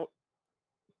came out.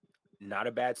 Not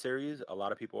a bad series. A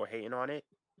lot of people are hating on it.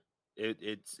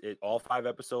 It's all 5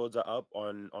 episodes are up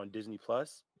on Disney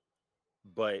Plus.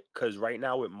 But because right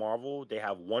now with Marvel, they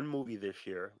have one movie this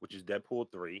year, which is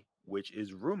Deadpool 3, which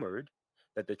is rumored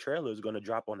that the trailer is going to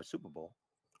drop on the Super Bowl.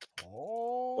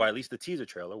 Oh. Or at least the teaser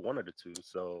trailer, one of the two.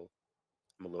 So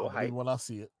I'm a little hyped when I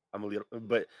see it. I'm a little,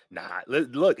 but nah.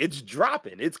 Look, it's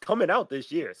dropping. It's coming out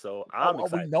this year, so I'm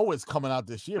excited. We know it's coming out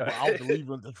this year, but I don't believe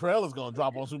the trailer's going to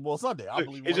drop on Super Bowl Sunday. I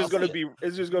believe it's just going to be.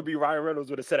 It's just going to be Ryan Reynolds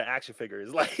with a set of action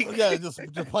figures, like just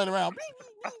playing around.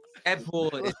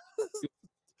 Deadpool.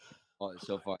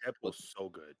 So far, Deadpool's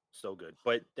so good.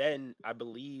 But then I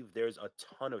believe there's a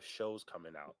ton of shows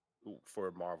coming out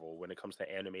for Marvel when it comes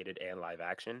to animated and live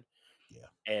action. Yeah,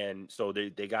 and so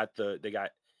they got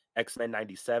X-Men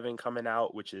 97 coming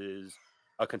out, which is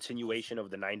a continuation of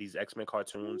the 90s X-Men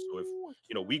cartoons. So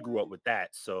if we grew up with that,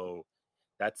 so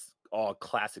that's all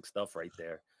classic stuff right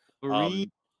there.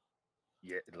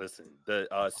 Yeah, listen, the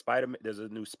Spider-Man, there's a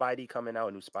new Spidey coming out,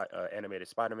 a new animated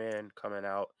Spider-Man coming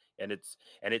out, and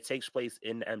it takes place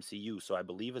in the MCU. So I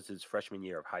believe it's his freshman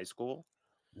year of high school.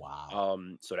 Wow.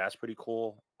 So that's pretty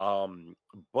cool.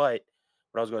 But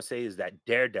what I was going to say is that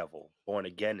Daredevil Born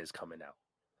Again is coming out.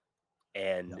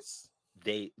 And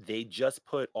they just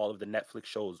put all of the Netflix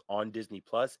shows on Disney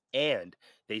Plus, and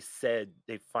they said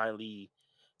they finally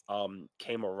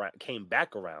came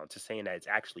back around to saying that it's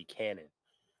actually canon.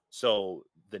 So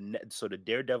the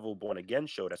Daredevil Born Again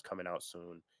show that's coming out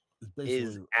soon It's is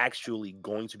basically actually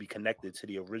going to be connected to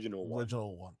the original one.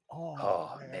 original one. Oh,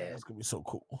 Oh man, man, that's gonna be so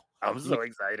cool. I'm so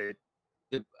excited.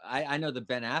 I know the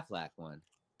Ben Affleck one.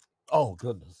 Oh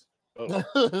goodness. Oh.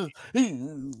 The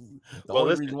Well, only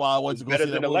listen, reason why I wanted it's to go better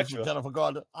see than that movie was for Electra. Jennifer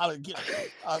Garner.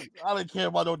 I didn't care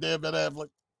about no damn Ben Affleck.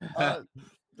 I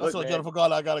Look, saw man. Jennifer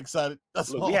Garner. I got excited. That's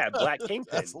Look, all. we had Black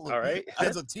Kingpin. Absolutely. All right.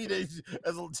 As a teenage,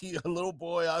 a little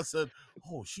boy, I said,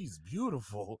 "Oh, she's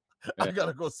beautiful. I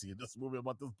gotta go see this movie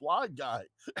about this blind guy."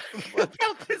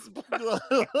 About this black.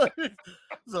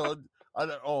 So,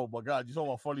 oh my god, you talking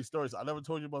about funny stories? I never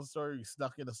told you about the story. He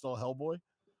snuck in and stole Hellboy.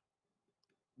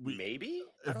 Maybe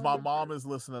If my mom is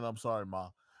listening, I'm sorry, Ma.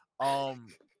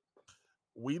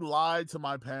 We lied to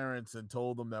my parents and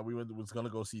told them that we was gonna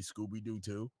go see Scooby Doo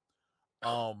too.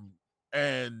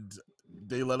 And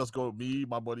they let us go. Me,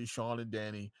 my buddy Sean, and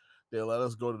Danny. They let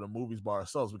us go to the movies by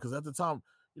ourselves because at the time,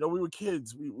 we were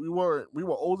kids. We were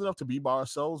old enough to be by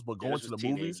ourselves, but going this to was the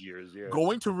teenage movies, years, yeah.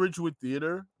 going to Ridgewood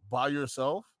Theater by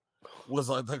yourself was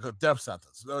like a death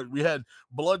sentence. We had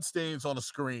blood stains on the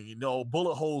screen,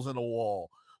 bullet holes in the wall.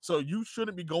 So you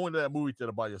shouldn't be going to that movie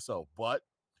theater by yourself. But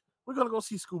we're gonna go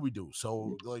see Scooby Doo.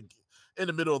 So like in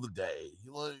the middle of the day,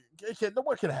 like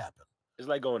what can happen? It's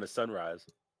like going to Sunrise.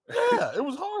 Yeah, it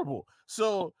was horrible.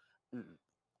 So Mm.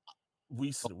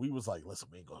 we was like, listen,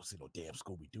 we ain't gonna see no damn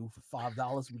Scooby Doo for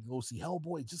 $5. We can go see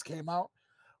Hellboy. It just came out.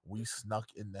 We snuck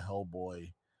in the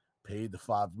Hellboy, paid the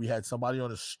 $5. We had somebody on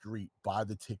the street buy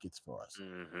the tickets for us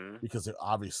because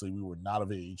obviously we were not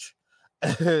of age.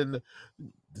 And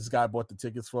this guy bought the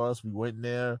tickets for us. We went in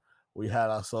there. We had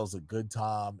ourselves a good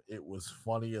time. It was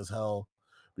funny as hell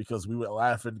because we were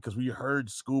laughing because we heard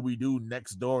Scooby Doo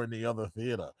next door in the other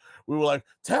theater. We were like,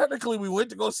 technically, we went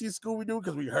to go see Scooby Doo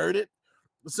because we heard it.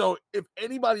 So if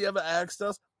anybody ever asked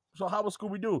us, so how was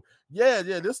Scooby Doo? Yeah,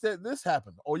 this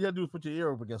happened. All you had to do is put your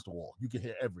ear up against the wall. You can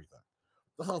hear everything.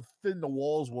 That's how thin the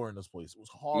walls were in this place. It was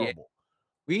horrible.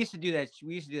 Yeah. We used to do that.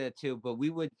 We used to do that too, but we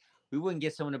wouldn't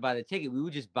get someone to buy the ticket. We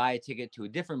would just buy a ticket to a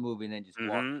different movie and then just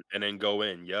walk. And then go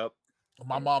in. Yep.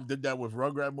 My mom did that with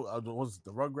Rugrats. Was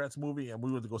the Rugrats movie, and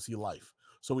we went to go see Life.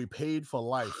 So we paid for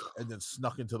Life and then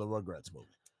snuck into the Rugrats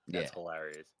movie. That's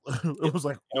hilarious. It was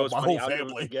like it's my funny, whole I'll never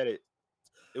family. forget it.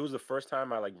 It was the first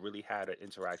time I like really had an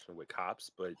interaction with cops,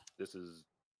 but this is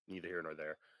neither here nor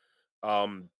there.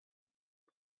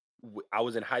 I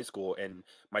was in high school, and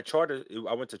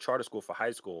I went to charter school for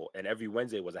high school, and every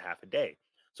Wednesday was a half a day.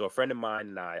 So a friend of mine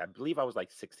and I believe I was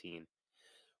like 16,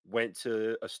 went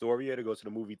to Astoria to go to the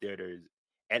movie theaters.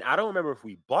 And I don't remember if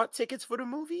we bought tickets for the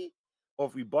movie or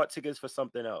if we bought tickets for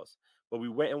something else, but we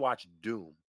went and watched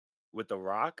Doom with The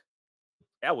Rock.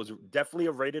 That was definitely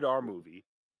a rated R movie,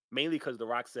 mainly because The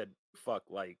Rock said, fuck,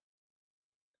 like,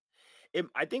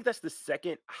 I think that's the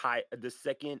second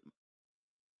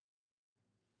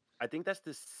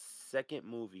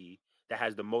movie that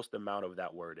has the most amount of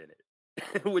that word in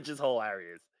it, which is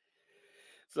hilarious.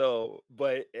 So,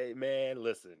 but hey, man,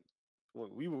 listen,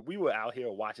 we were out here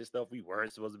watching stuff we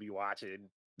weren't supposed to be watching,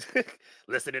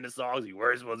 listening to songs we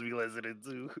weren't supposed to be listening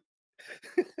to.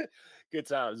 Good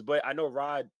times. But I know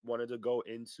Rod wanted to go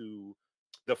into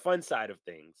the fun side of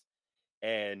things,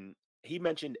 and he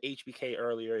mentioned HBK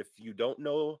earlier. If you don't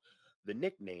know the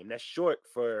nickname, that's short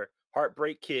for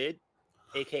Heartbreak Kid,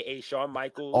 aka Shawn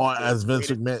Michaels. Or as Vince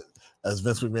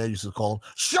McMahon used to call him,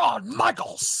 Shawn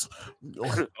Michaels.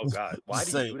 Oh God, why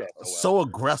do you do that so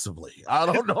aggressively? I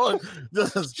don't know.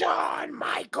 This is Shawn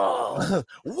Michaels.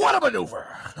 What a maneuver!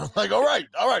 Like, all right,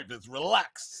 Vince,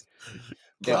 relax.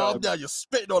 Calm down. You're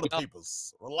spitting on the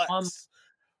papers. Relax.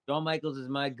 Shawn Michaels is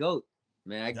my goat,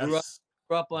 man. I grew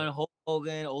up on Hulk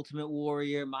Hogan, Ultimate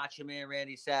Warrior, Macho Man,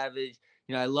 Randy Savage.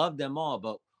 I love them all.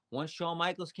 But once Shawn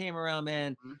Michaels came around,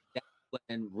 man, that's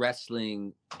when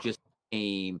wrestling just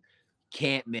became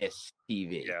can't miss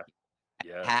TV.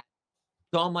 Yeah.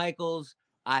 Shawn Michaels,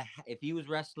 if he was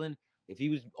wrestling, if he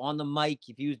was on the mic,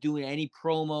 if he was doing any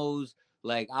promos,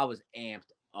 like I was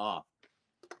amped up.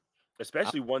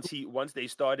 Especially once they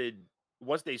started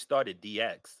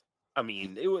DX. I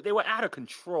mean, they were out of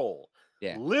control.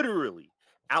 Yeah. Literally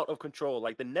out of control.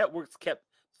 Like the networks kept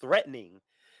threatening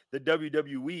the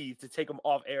WWE to take them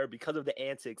off air because of the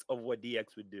antics of what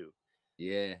DX would do.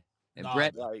 Yeah. And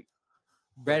Bret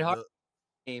Hart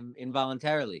came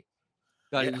involuntarily.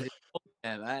 Thought he was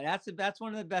that's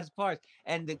one of the best parts.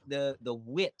 And the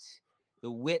wit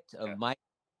of Mike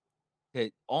to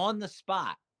on the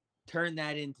spot turn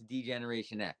that into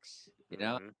D-Generation X.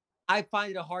 I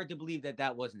find it hard to believe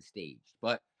that wasn't staged,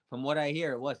 but from what I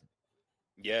hear, it wasn't.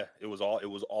 Yeah, it was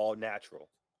all natural.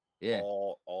 Yeah,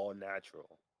 all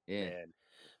natural. Yeah.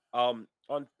 And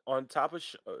on top of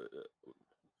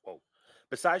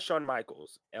besides Shawn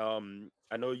Michaels,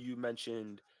 I know you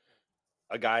mentioned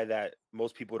a guy that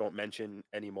most people don't mention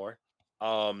anymore,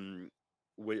 um,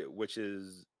 which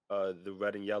is the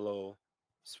red and yellow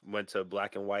went to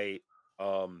black and white.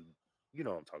 Um, you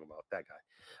know what I'm talking about, that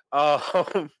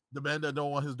guy. The man that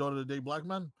don't want his daughter to date black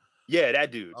men. Yeah, Oh, that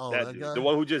that dude, the guy.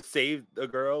 one who just saved a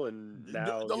girl, and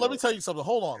now Let me tell you something.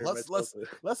 Hold on. everybody's supposed to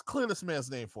Let's clear this man's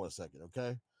name for a second,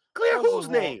 okay? clear First whose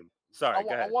of all, name. Sorry, go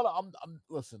ahead.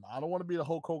 listen. I don't want to be the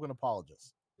Hulk Hogan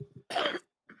apologist,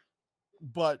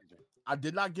 but I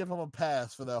did not give him a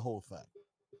pass for that whole thing.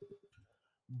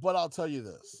 But I'll tell you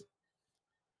this: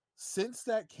 since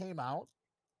that came out,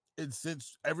 and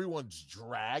since everyone's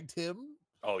dragged him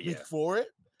Oh yeah, before it,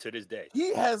 to this day,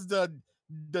 he has done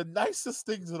the nicest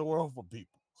things in the world for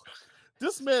people.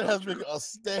 This man So has true. been a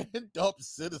stand-up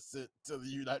citizen to the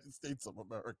United States of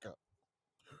America.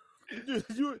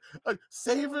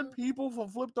 Saving people from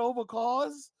flipped over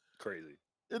cars Crazy.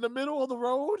 in the middle of the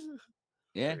road.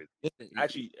 Yeah. Crazy. Listen,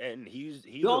 Actually, and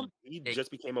all he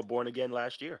just became a born again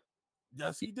last year.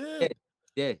 Yes, he he did.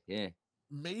 did. Yeah.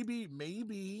 Maybe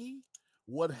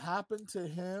what happened to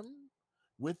him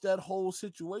with that whole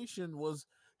situation was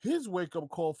his wake-up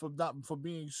call for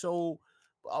being so.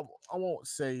 I won't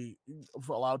say,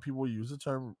 for a lot of people use the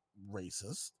term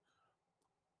racist.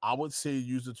 I would say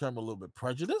use the term a little bit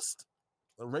prejudiced.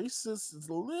 Racist is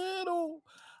a little,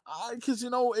 because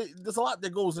there's a lot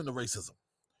that goes into racism.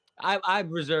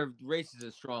 I've reserved race is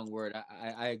a strong word.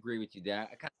 I agree with you there.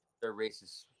 I kind of reserve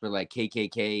racist for like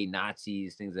KKK,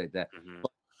 Nazis, things like that. Mhm.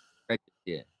 But,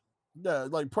 yeah. Yeah,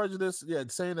 like prejudice. Yeah,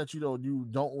 saying that you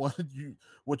don't want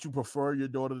what you prefer your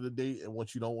daughter to date and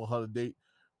what you don't want her to date.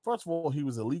 First of all, he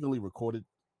was illegally recorded.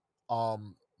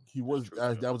 He was True,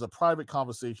 true. that was a private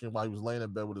conversation while he was laying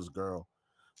in bed with his girl.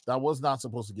 That was not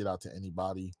supposed to get out to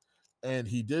anybody. And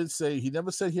he did say he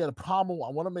never said he had a problem. I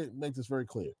want to make this very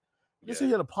clear. He didn't say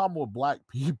he had a problem with black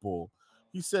people.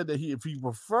 He said that if he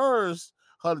prefers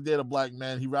her to date a black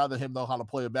man, he'd rather him know how to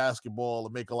play a basketball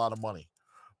and make a lot of money,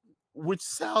 which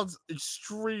sounds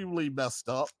extremely messed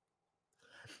up.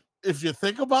 If you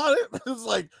think about it, it's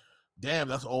like, damn,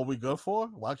 that's all we good for?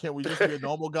 Why can't we just be a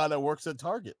normal guy that works at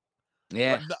Target?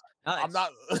 Yeah. I'm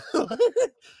not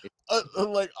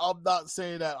like, I'm not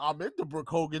saying that I'm into Brooke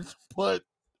Hogan, but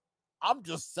I'm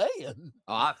just saying.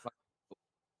 Oh,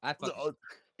 I fucking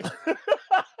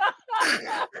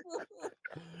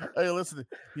Hey, listen,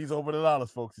 he's open and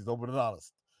honest, folks. He's open and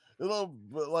honest. But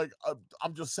like,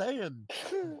 I'm just saying.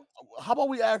 How about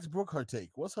we ask Brooke her take?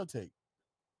 What's her take?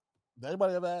 Did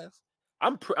anybody ever ask?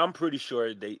 I'm pretty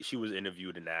sure she was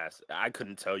interviewed and asked. I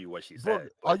couldn't tell you what she Brooke, said.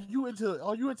 are But, you into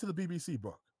the BBC,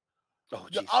 Brooke? oh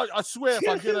Yeah, Jesus. I swear, if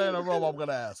I get her in a room, I'm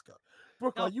gonna ask her.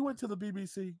 Brooke, No. are you into the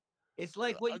BBC? It's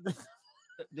like what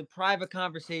the private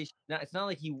conversation. It's not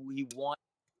like he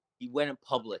went in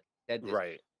public. That this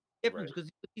Right. difference Right.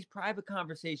 because these private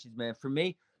conversations, man. For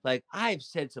me, like I've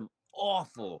said some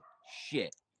awful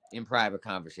shit in private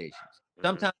conversations. Mhm.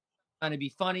 Sometimes I'm trying to be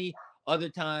funny. Other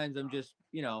times I'm just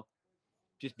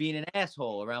just being an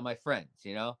asshole around my friends.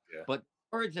 Yeah. But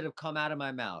words that have come out of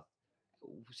my mouth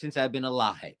since I've been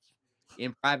alive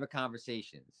in private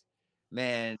conversations,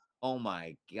 man. Oh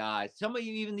my God. Some of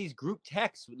you, even these group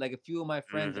texts, like a few of my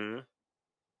friends, Mhm.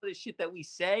 the shit that we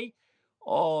say,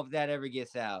 oh, if that ever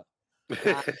gets out,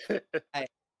 I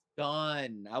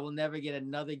done. I will never get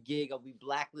another gig. I'll be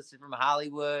blacklisted from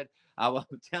Hollywood. I'm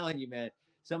telling you, man.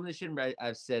 Some of the shit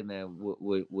I've said, man,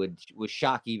 would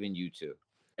shock even you two.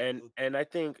 and I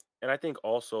think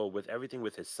also with everything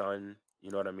with his son, you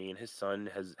know what I mean? His son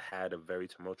has had a very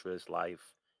tumultuous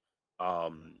life.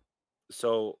 Um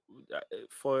so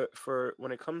for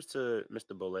when it comes to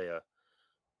Mr. Bolea,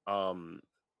 um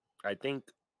I think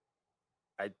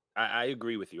I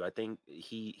agree with you. I think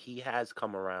he has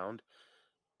come around,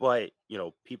 but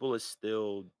people are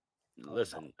still Oh no.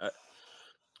 listen.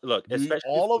 Look, especially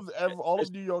All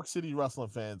of New York City wrestling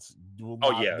fans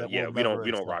oh yeah, will yeah, never we don't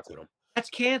accept rock with him. him. That's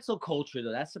cancel culture,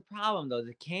 though. That's the problem, though.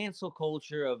 The cancel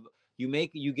culture of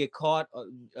you get caught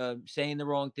saying the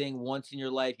wrong thing once in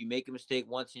your life. You make a mistake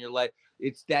once in your life.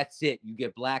 That's it. You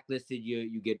get blacklisted. You're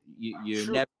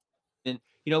True. never. And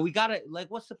we gotta like.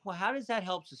 What's the point? How does that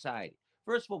help society?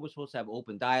 First of all, we're supposed to have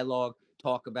open dialogue,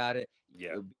 talk about it,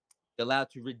 Yeah. be allowed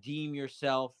to redeem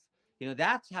yourself.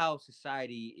 That's how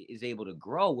society is able to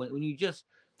grow. When you just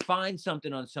find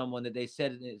something on someone that they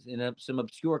said in some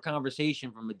obscure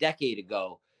conversation from a decade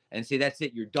ago and say, that's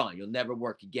it, you're done. You'll never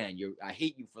work again. I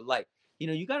hate you for life.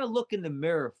 You got to look in the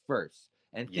mirror first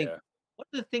and think, Yeah. what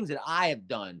are the things that I have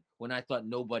done when I thought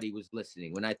nobody was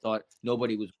listening, when I thought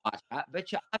nobody was watching? I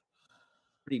bet you I'm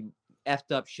pretty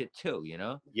effed up shit too. You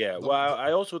know? Yeah. Well,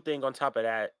 I also think on top of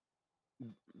that,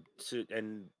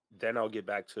 and then I'll get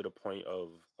back to the point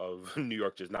of New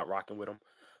York just not rocking with him.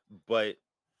 But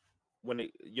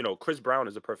Chris Brown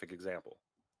is a perfect example.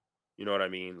 You know what I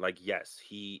mean? Like, yes,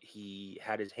 he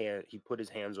had he put his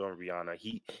hands on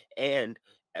Rihanna. And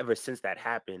ever since that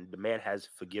happened, the man has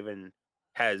forgiven,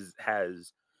 has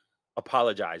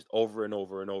apologized over and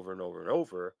over and over and over and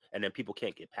over, and then people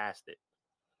can't get past it.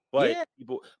 But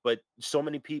Yeah. so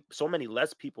many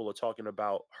less people are talking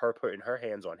about her putting her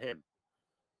hands on him.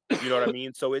 You know what I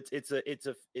mean? So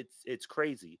it's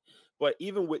crazy. But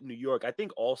even with New York, I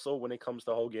think also when it comes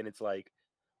to Hogan, it's like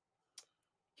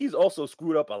he's also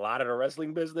screwed up a lot of the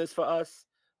wrestling business for us.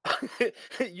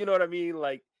 You know what I mean?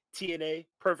 Like TNA,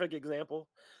 perfect example.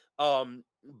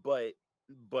 But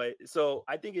so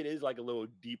I think it is like a little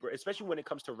deeper, especially when it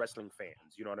comes to wrestling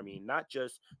fans. You know what I mean? Not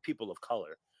just people of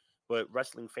color, but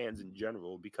wrestling fans in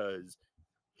general, because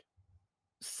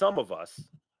some of us,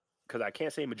 because I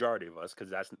can't say majority of us, because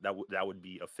that would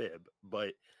be a fib,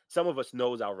 but some of us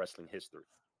knows our wrestling history.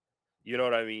 You know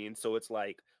what I mean? So it's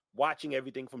like watching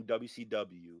everything from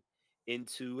WCW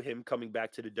into him coming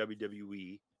back to the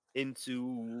WWE,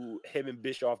 into him and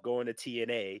Bischoff going to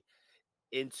TNA,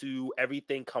 into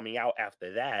everything coming out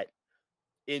after that,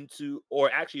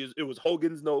 or actually it was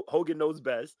Hogan Knows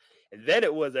Best, and then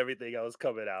it was everything else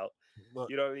coming out. Look,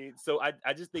 You know what I mean? So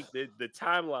I just think that the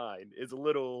timeline is a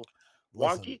little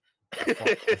listen, wonky.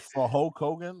 for Hulk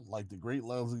Hogan, like the great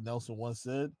Leslie Nelson once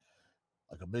said,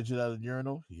 like a midget at a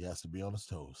urinal, he has to be on his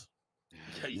toes.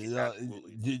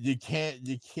 Absolutely. You can't.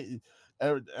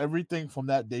 Everything from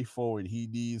that day forward, he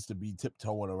needs to be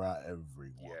tiptoeing around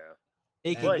everyone. Yeah.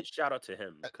 Naked But Gun. shout out to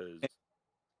him, because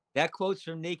That quote's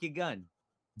from Naked Gun.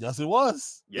 Yes, it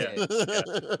was. yeah.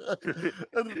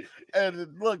 and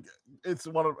look, it's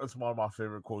one of my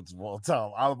favorite quotes of all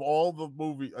time. Out of all the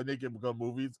Naked Gun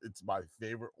movies, it's my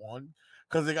favorite one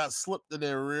because it got slipped in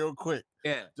there real quick.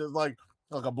 Yeah. Just like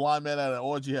a blind man at an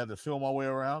orgy had to feel my way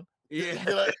around. Yeah. You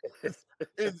know,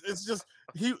 it's just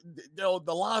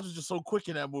the lines are just so quick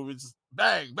in that movie. It's just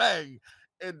bang, bang.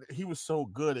 And he was so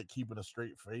good at keeping a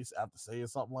straight face after saying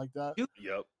something like that.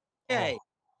 Yep. Hey,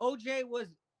 OJ was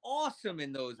awesome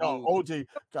in those No, movies.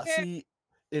 OJ, see,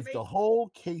 if the whole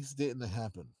case didn't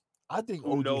happen, I think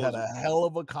Who OJ had knows? a hell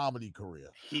of a comedy career.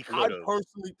 He I could have.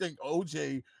 personally think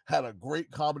OJ had a great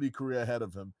comedy career ahead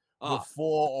of him Oh.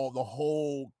 before all the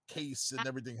whole case and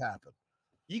everything happened.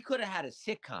 He could have had a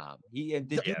sitcom.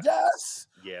 Yes.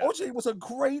 Yeah. OJ was a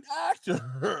great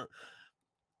actor.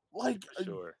 Like, For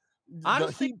sure.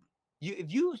 Honestly,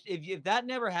 if that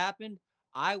never happened,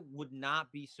 I would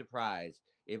not be surprised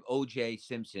if OJ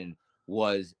Simpson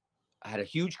had a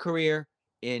huge career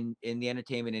in the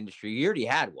entertainment industry. He already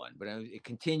had one, but it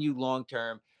continued long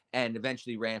term and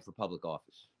eventually ran for public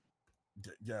office.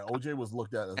 Yeah, OJ was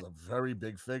looked at as a very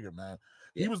big figure, man.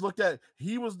 Yeah.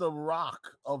 He was the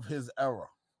Rock of his era.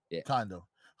 Yeah. Kind of.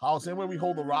 How same way we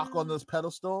hold the Rock on this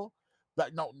pedestal.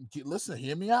 Listen,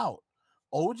 hear me out.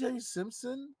 OJ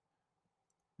Simpson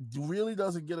really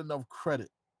doesn't get enough credit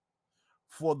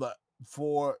for the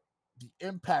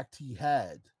impact he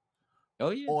had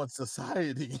on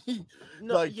society. He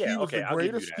was the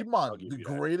greatest. Keep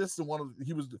greatest and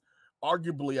he was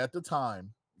arguably at the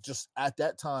time, just at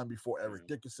that time before Eric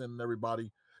Dickerson and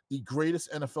everybody, the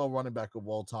greatest NFL running back of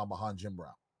all time behind Jim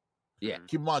Brown. Yeah.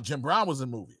 Keep in mind, Jim Brown was in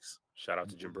movies. Shout out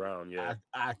to Jim Brown. Yeah.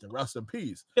 Acting, rest in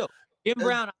peace. Jim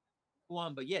Brown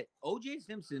won, but yet OJ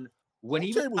Simpson, when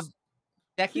he was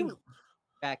second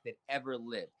back that ever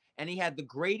lived, and he had the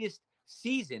greatest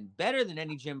season, better than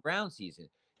any Jim Brown season.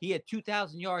 He had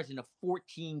 2,000 yards in a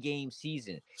 14-game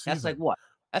season. That's like what?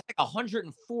 That's like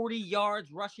 140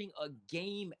 yards rushing a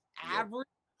game average.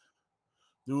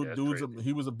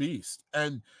 He was a beast,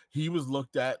 and he was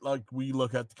looked at like we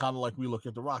look at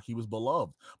The Rock. He was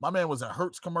beloved. My man was at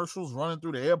Hertz commercials, running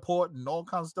through the airport and all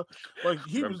kinds of stuff. Like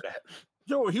he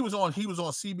was on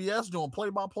CBS doing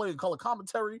play-by-play and color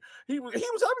commentary. He was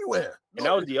everywhere. And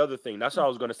that was the other thing. That's what I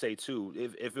was going to say too.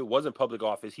 If it wasn't public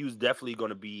office, he was definitely going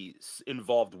to be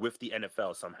involved with the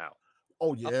NFL somehow.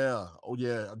 Oh yeah.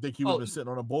 I think he would have been sitting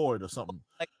on a board or something.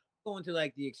 Like going to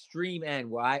like the extreme end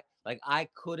where I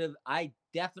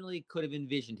definitely could have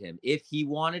envisioned him if he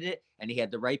wanted it and he had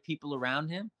the right people around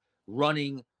him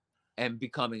running and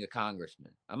becoming a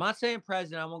congressman. I'm not saying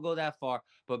president, I won't go that far,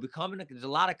 but there's a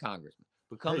lot of congressmen.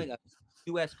 Becoming a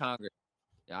U.S. congressman.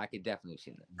 Yeah, I could definitely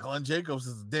see that. Glenn Jacobs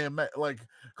is a damn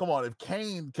come on, if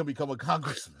Kane can become a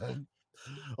congressman,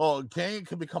 Kane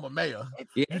can become a mayor.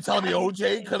 You telling me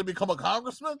OJ could have become a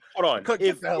congressman? Hold on.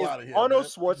 If the hell out of here, Arnold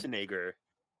Schwarzenegger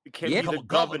can Yeah. be the Become a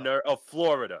governor. governor of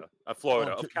Florida, of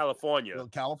Okay. California.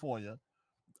 California.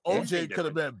 Yeah. OJ could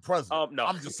have been president. No.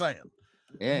 I'm just saying.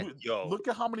 Yeah. Yo. Look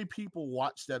at how many people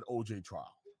watched that OJ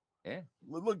trial. Yeah.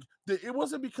 Look, it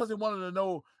wasn't because they wanted to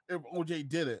know if OJ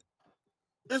did it.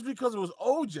 It's because it was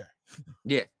OJ.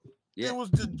 Yeah. Yeah. It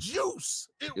was the juice.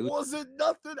 It It was- wasn't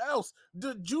nothing else.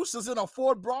 The juice is in a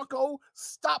Ford Bronco.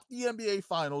 Stop the NBA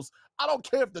Finals. I don't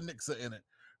care if the Knicks are in it.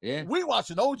 Yeah. We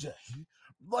watching OJ.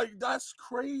 Like, that's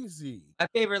crazy. My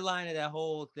favorite line of that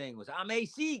whole thing was, "I'm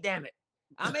AC, damn it.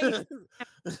 I'm AC."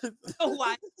 Oh,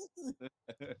 why?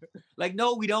 Like,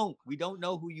 no, we don't. We don't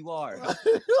know who you are.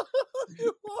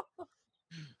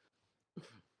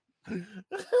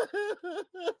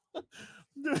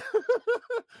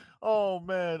 Oh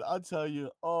man, I tell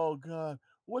you. Oh god,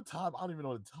 what time? I don't even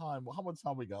know the time. How much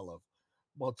time we got left?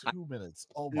 About 2 minutes.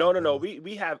 Oh my No. goodness.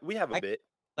 We have a bit.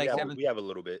 Like We have a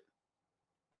little bit.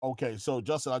 Okay, so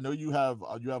Justin, I know you have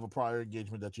a prior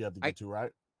engagement that you have to get to,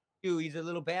 right? He's a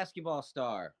little basketball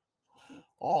star.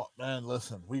 Oh man,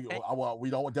 listen, we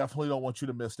definitely don't want you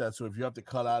to miss that. So if you have to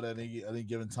cut out at any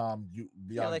given time, you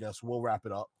be our guest. We'll wrap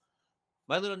it up.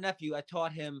 My little nephew, I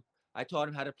taught him how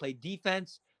to play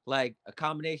defense, like a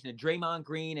combination of Draymond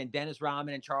Green and Dennis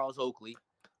Rodman and Charles Oakley.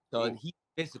 So he's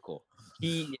physical.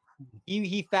 He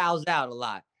fouls out a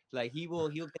lot. Like he'll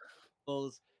get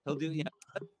goals. He'll do he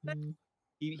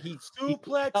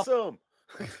suplex him.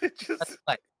 Just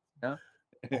like, you know?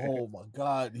 Oh my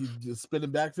god, he's just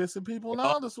spinning back fisting people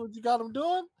now. That's what you got him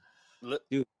doing,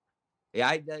 dude.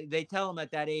 Yeah, they tell him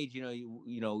at that age, you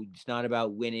know, it's not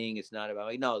about winning. It's not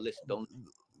about no. Listen,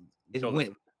 it's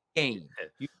win game.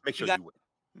 Make sure you win.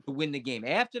 To win the game.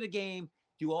 After the game,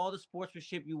 do all the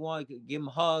sportsmanship you want. Give them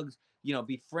hugs.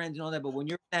 Be friends and all that. But when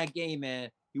you're in that game, man,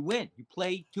 you win. You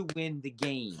play to win the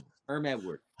game. Herm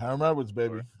Edwards,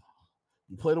 baby.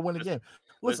 You play to win the game.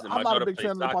 Listen, I'm not a big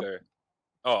fan of soccer.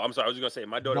 Oh, I'm sorry. I was just gonna say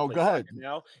my daughter plays soccer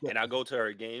now, and I go to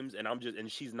her games, and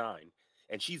she's 9,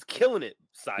 and she's killing it.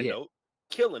 Side note,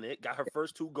 killing it. Got her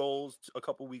first 2 goals a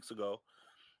couple weeks ago.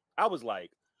 I was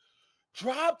like,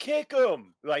 drop kick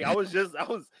him. Like I just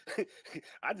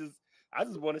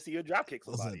want to see her drop kick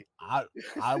somebody.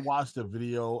 Listen, I watched a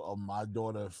video of my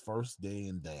daughter's first day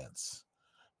in dance.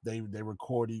 They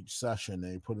record each session.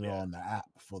 They put it on the app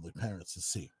for the parents to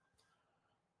see.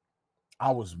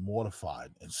 I was mortified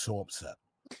and so upset.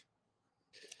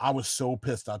 I was so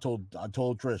pissed. I told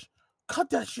Trish, cut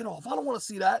that shit off. I don't want to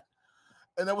see that.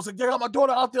 And I was like, they got my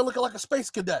daughter out there looking like a space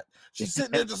cadet. She's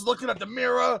sitting there just looking at the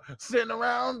mirror, sitting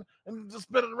around and just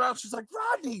spinning around. She's like,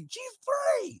 Rodney, she's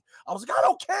free. I was like, I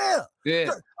don't care.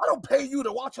 Yeah. I don't pay you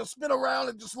to watch her spin around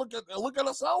and just look at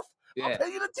herself. Yeah. I'll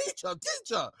pay you to teach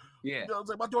her. Yeah. I was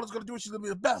like, my daughter's gonna do it. She's gonna be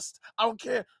the best. I don't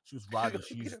care. She was Rodney,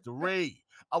 she's 3.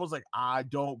 I was like, I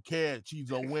don't care.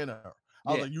 She's a winner.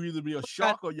 I was like, you either be a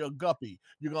shark or you're a guppy.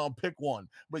 You're gonna pick one.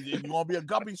 But if you're gonna be a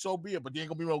guppy, so be it. But there ain't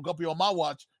gonna be no guppy on my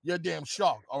watch. You're a damn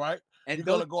shark, all right? And you're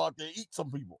gonna go out there and eat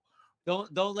some people.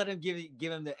 Don't let him give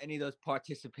him any of those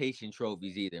participation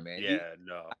trophies either, man. Yeah,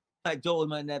 no. I told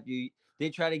my nephew, they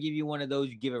try to give you one of those,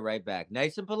 you give it right back.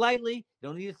 Nice and politely. You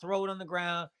don't need to throw it on the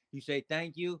ground. You say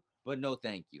thank you, but no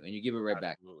thank you. And you give it right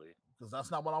back. Because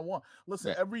that's not what I want.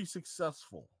 Listen, every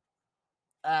successful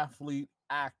athlete,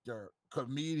 actor,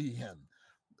 comedian,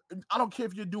 I don't care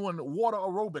if you're doing water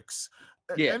aerobics.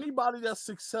 Yeah. Anybody that's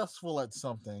successful at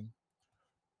something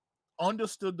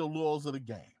understood the laws of the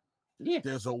game. Yeah.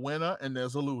 There's a winner and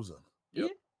there's a loser. Yep.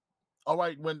 Yeah. All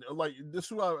right. When this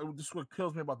is what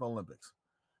kills me about the Olympics.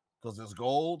 Because there's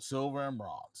gold, silver, and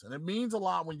bronze. And it means a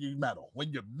lot when you medal.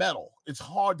 When you medal, it's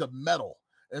hard to medal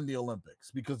in the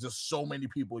Olympics because there's so many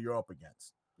people you're up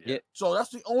against. Yeah. So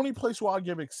that's the only place where I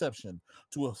give exception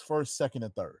to a first, second,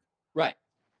 and third. Right.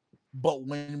 But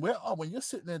when you're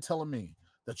sitting there telling me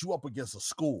that you up against a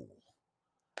school,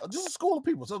 just a school of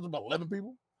people, so it's about 11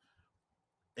 people,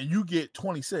 and you get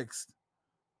 26th,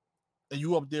 and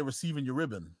you up there receiving your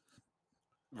ribbon.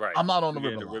 Right. I'm not on the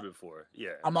ribbon. Ribbon for.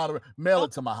 Yeah. I'm not mail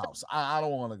it to my house. I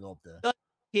don't want to go up there.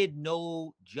 Kid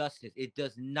no justice. It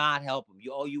does not help them.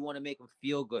 You want to make them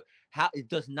feel good. It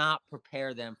does not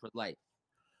prepare them for life.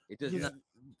 It does not.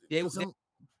 They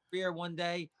career one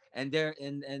day and they're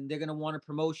gonna want a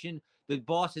promotion. The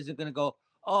boss isn't gonna go,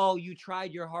 oh, you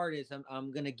tried your hardest.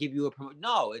 I'm gonna give you a promotion.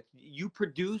 No, you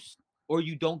produce or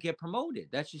you don't get promoted.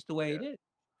 That's just the way it is.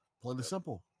 Plain and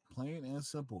simple. Plain and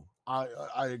simple. I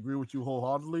agree with you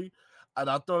wholeheartedly. And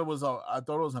I thought it was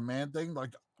a man thing.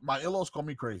 Like my in-laws call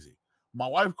me crazy. My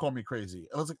wife called me crazy.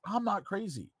 And I was like, I'm not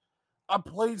crazy. I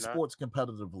played sports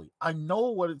competitively. I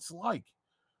know what it's like.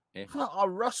 Yeah. I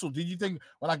wrestled. Did you think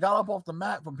when I got up off the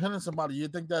mat from pinning somebody, you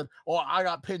think that, or I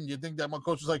got pinned, you think that my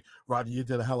coach was like, Rodney, you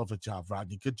did a hell of a job,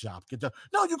 Rodney. Good job. Good job.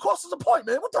 No, you cost us a point,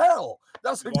 man. What the hell?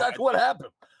 That's exactly what happened.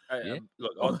 Yeah.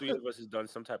 Look, all three of us has done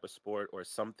some type of sport or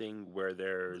something where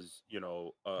there's,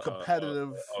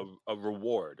 Competitive. a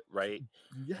reward, right?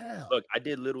 Yeah. Look, I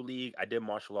did Little League. I did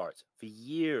martial arts for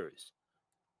years.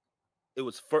 It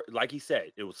was like he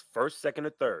said, it was first, second,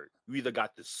 or third. You either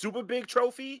got the super big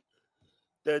trophy,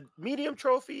 the medium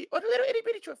trophy, or the little itty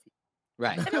bitty trophy.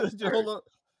 Right. And that's all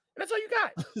you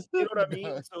got. You know what I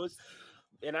mean? So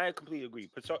and I completely agree.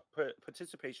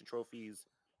 Participation trophies,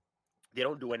 they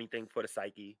don't do anything for the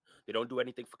psyche. They don't do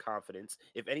anything for confidence.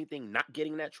 If anything, not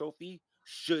getting that trophy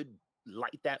should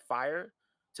light that fire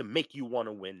to make you want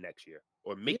to win next year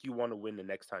or make you want to win the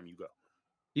next time you go.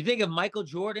 You think if Michael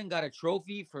Jordan got a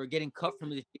trophy for getting cut from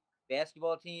the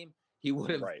basketball team, he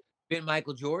would have been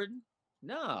Michael Jordan?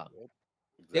 No.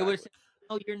 Exactly. They would have said,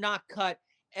 "No, you're not cut.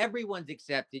 Everyone's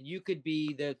accepted. You could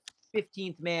be the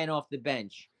 15th man off the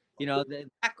bench."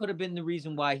 That could have been the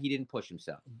reason why he didn't push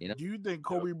himself. Do you think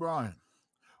Kobe Bryant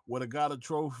would have got a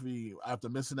trophy after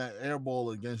missing that air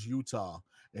ball against Utah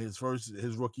in his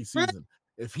rookie season?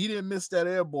 If he didn't miss that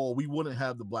air ball, we wouldn't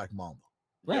have the Black Mamba.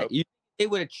 Right. Yep. They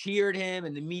would have cheered him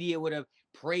and the media would have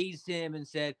praised him and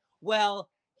said, well,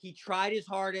 he tried his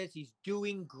hardest. He's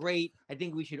doing great. I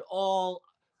think we should all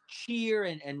cheer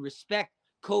and respect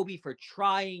Kobe for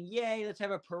trying. Yay, let's have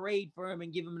a parade for him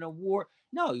and give him an award.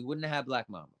 No, he wouldn't have Black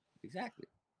Mamba. Exactly.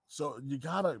 So you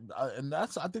gotta, and I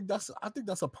think that's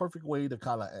a perfect way to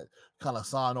kind of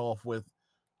sign off with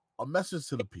a message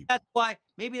to the people.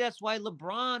 Maybe that's why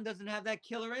LeBron doesn't have that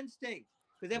killer instinct,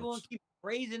 because everyone keeps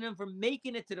praising him for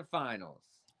making it to the finals.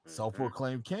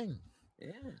 Self-proclaimed king. Yeah.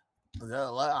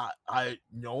 Yeah, I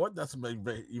you know what? That's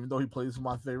even though he plays for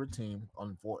my favorite team,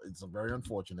 it's very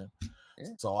unfortunate. Yeah.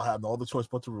 So I have no other choice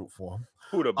but to root for him.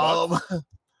 Who the Bucks?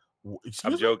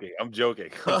 I'm joking.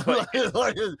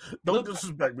 Don't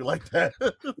disrespect me like that.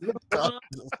 Don't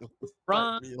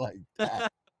disrespect me like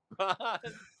that.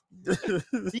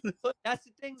 That's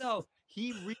the thing, though.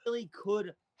 He really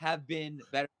could have been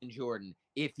better than Jordan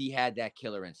if he had that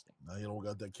killer instinct. No, he don't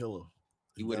got that killer.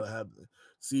 He would have.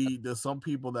 See, there's some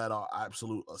people that are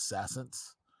absolute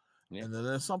assassins, and then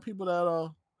there's some people that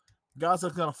are guys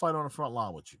that's gonna fight on the front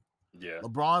line with you. Yeah,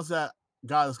 LeBron's that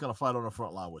guy that's gonna fight on the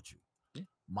front line with you. Yeah.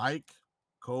 Mike,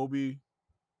 Kobe,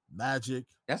 Magic,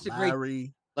 that's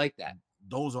Larry, like that.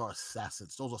 Those are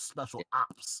assassins. Those are special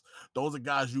ops. Those are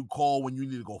guys you call when you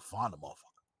need to go find a motherfucker.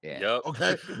 Yeah. Yep.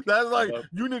 Okay. That's like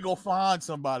you need to go find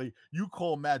somebody. You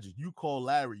call Magic. You call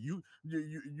Larry. You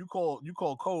call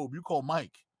Kobe. You call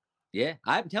Mike. Yeah,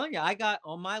 I'm telling you, I got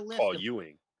on my list. Call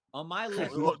Ewing. On my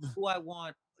list, who I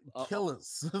want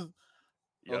killers. Who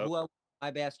I want my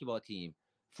basketball team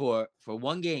for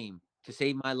one game to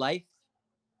save my life.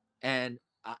 And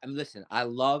listen, I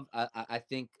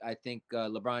think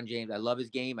LeBron James. I love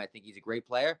his game. I think he's a great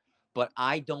player. But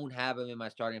I don't have him in my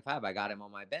starting five. I got him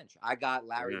on my bench. I got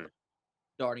Larry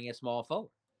starting at small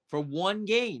forward for one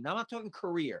game. Now, I'm not talking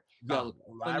career. No,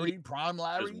 prime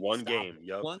Larry. Just one game.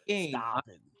 Yep. One game. Stop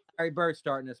it. Larry Bird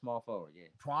starting at small forward. Yeah.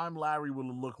 Prime Larry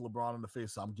will look LeBron in the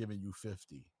face. I'm giving you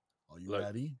 50. Are you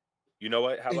ready? You know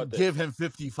what? How about this? Give him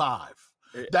 55.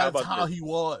 That's how he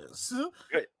was.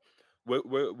 Good.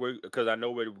 We're because I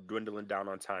know we're dwindling down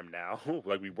on time now,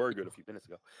 like we were good a few minutes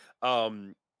ago.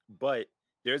 But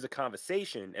there's a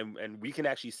conversation, and we can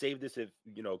actually save this if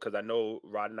because I know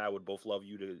Rod and I would both love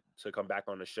you to come back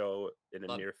on the show in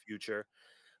the near future.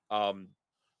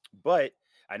 But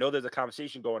I know there's a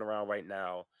conversation going around right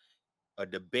now, a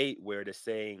debate where they're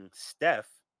saying Steph.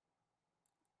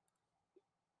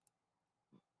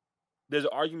 There's an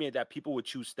argument that people would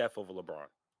choose Steph over LeBron.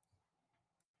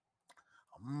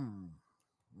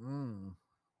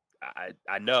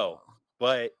 I know,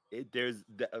 but I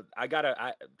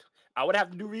would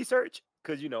have to do research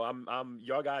because I'm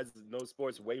y'all guys know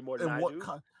sports way more than I do.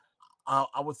 I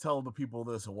would tell the people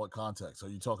this in what context? Are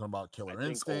you talking about killer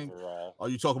instinct? Overall. Are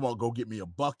you talking about go get me a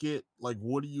bucket? Like,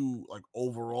 what do you like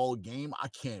overall game? I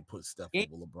can't put Steph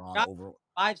over LeBron over.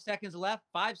 5 seconds left.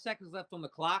 5 seconds left on the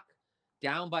clock.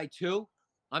 Down by 2.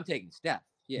 I'm taking Steph.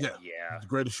 Yeah. The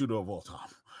greatest shooter of all time.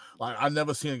 Like, I've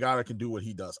never seen a guy that can do what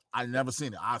he does. I've never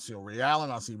seen it. I've seen Ray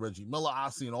Allen. I've seen Reggie Miller.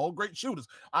 I've seen all great shooters.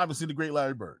 I haven't seen the great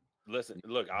Larry Bird. Listen,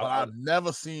 look, I've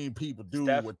never seen people do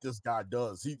what this guy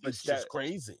does. It's just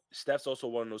crazy. Steph's also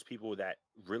one of those people that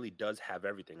really does have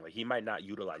everything. Like, he might not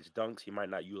utilize dunks. He might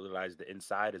not utilize the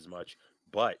inside as much,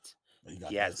 but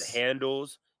he has the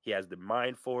handles. He has the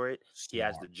mind for it. Smart. He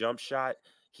has the jump shot.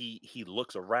 He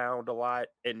looks around a lot,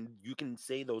 and you can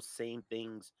say those same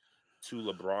things to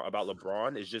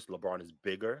LeBron is just LeBron is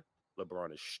bigger,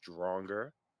 LeBron is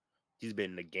stronger, he's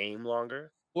been in the game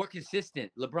longer, more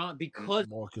consistent. LeBron, because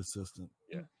More consistent.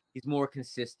 Yeah. he's more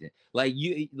consistent. Like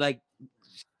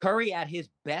Curry at his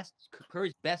best,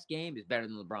 Curry's best game is better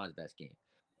than LeBron's best game.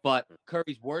 But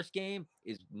Curry's worst game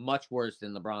is much worse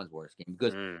than LeBron's worst game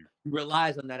because he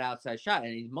relies on that outside shot,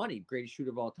 and he's money, greatest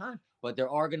shooter of all time. But there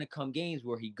are going to come games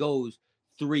where he goes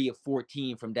 3 of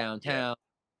 14 from downtown,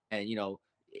 and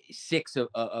 6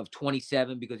 of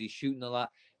 27 because he's shooting a lot.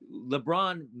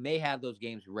 LeBron may have those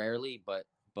games rarely, but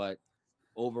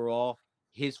overall,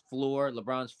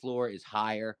 LeBron's floor is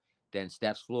higher than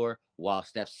Steph's floor, while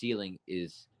Steph's ceiling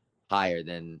is higher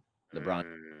than LeBron.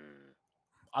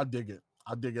 I dig it.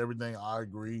 I dig everything. I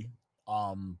agree.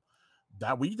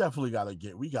 That we definitely gotta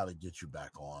get you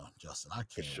back on, Justin. I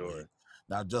can't wait.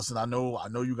 Now, Justin, I know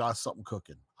you got something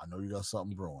cooking. I know you got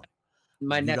something brewing.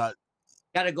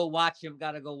 Gotta go watch him.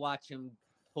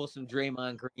 Pull some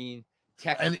Draymond Green.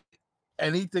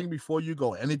 Anything before you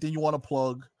go? Anything you want to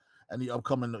plug? Any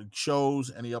upcoming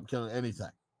shows? Any upcoming anything?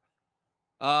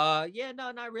 Yeah,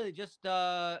 no, not really. Just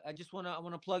I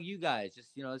want to plug you guys.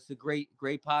 Just it's a great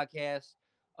podcast.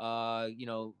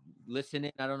 Listen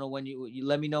in. I don't know when you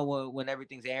let me know when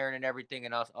everything's airing and everything,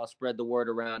 and I'll spread the word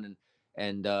around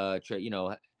and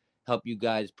try, help you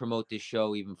guys promote this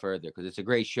show even further because it's a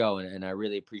great show and I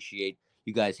really appreciate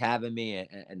you guys having me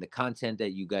and the content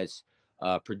that you guys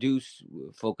produce,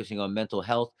 focusing on mental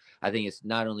health. I think it's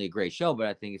not only a great show, but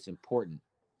I think it's important.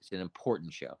 It's an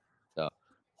important show. So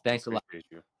thanks a lot.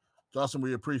 Justin,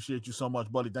 we appreciate you so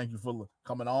much, buddy. Thank you for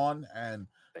coming on and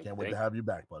can't wait to have you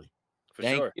back, buddy.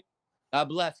 Thank you. God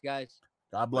bless, guys.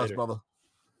 God bless, brother.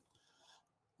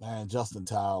 Man, Justin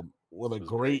Taub. What a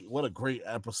great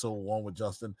episode one with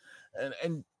Justin.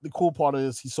 And the cool part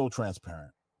is he's so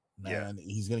transparent. Man,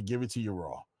 he's gonna give it to you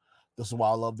raw. This is why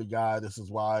I love the guy. This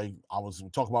is why I was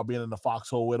talking about being in the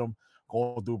foxhole with him,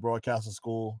 going through broadcasting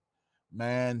school.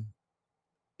 Man,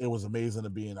 it was amazing to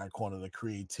be in that corner, the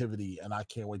creativity, and I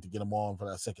can't wait to get him on for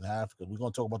that second half because we're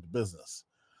going to talk about the business.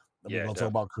 And we're going to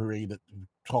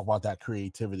talk about that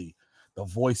creativity, the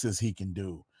voices he can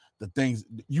do, the things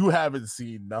you haven't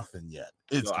seen nothing yet.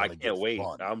 I can't wait.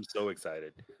 Fun. I'm so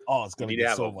excited. Oh, it's going to be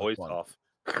have so a much voice fun. off.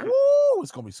 Woo!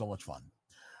 It's going to be so much fun.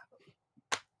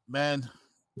 Man,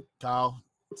 Kyle,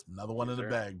 it's another one in the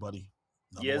bag, buddy.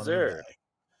 Yes, sir.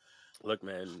 Look,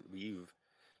 man, we've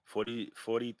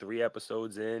 43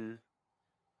 episodes in.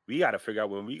 We got to figure out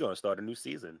when we're going to start a new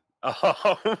season.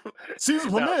 Season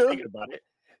premiere. Thinking about it.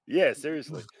 Yeah,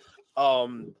 seriously.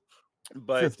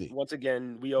 But 50. Once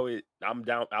again, I'm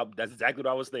down. That's exactly what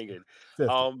I was thinking.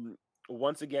 50.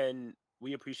 Once again,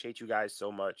 we appreciate you guys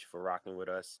so much for rocking with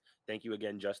us. Thank you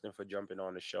again, Justin, for jumping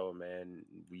on the show, man.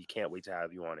 We can't wait to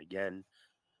have you on again.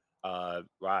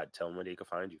 Rod, tell them where they can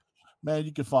find you. Man,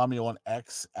 you can find me on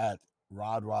X at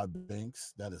Rod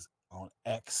Banks. That is on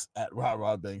X at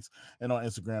Rod Banks, and on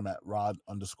Instagram at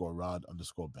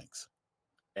Rod_Banks.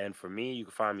 And for me, you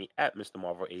can find me at Mr.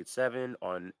 Marvel87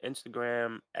 on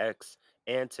Instagram, X,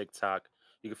 and TikTok.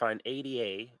 You can find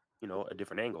ADA, a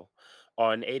different angle,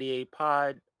 on ADA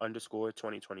Pod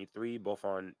 _2023, both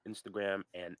on Instagram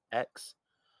and X.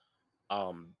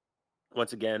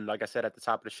 Once again, like I said at the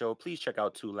top of the show, please check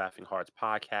out Two Laughing Hearts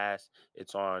podcast.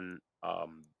 It's on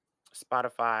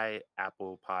Spotify,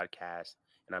 Apple Podcasts,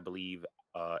 and I believe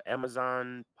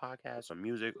Amazon Podcasts or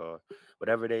Music or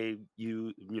whatever they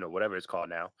use, whatever it's called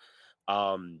now.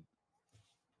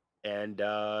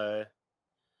 There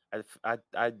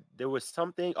was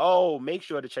something. Oh, make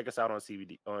sure to check us out on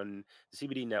the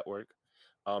CBD Network.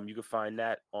 You can find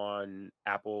that on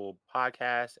Apple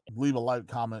Podcasts. Leave a like,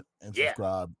 comment, and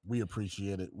subscribe. We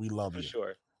appreciate it. We love you. For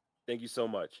sure. Thank you so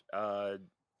much.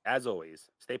 As always,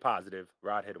 stay positive.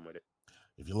 Rod, hit him with it.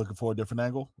 If you're looking for a different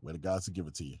angle, we're the guys to give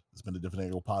it to you. It's been a Different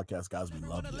Angle podcast, guys. We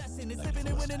love you.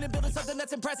 And building something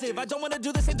that's impressive. I don't want to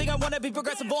do the same thing. I want to be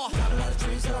progressive. Got a lot of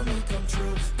dreams that I'll make come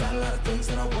true. Got a lot of things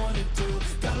that I want to do.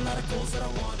 Got a lot of goals that I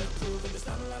want to prove. And there's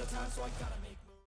not a lot of time, so I gotta make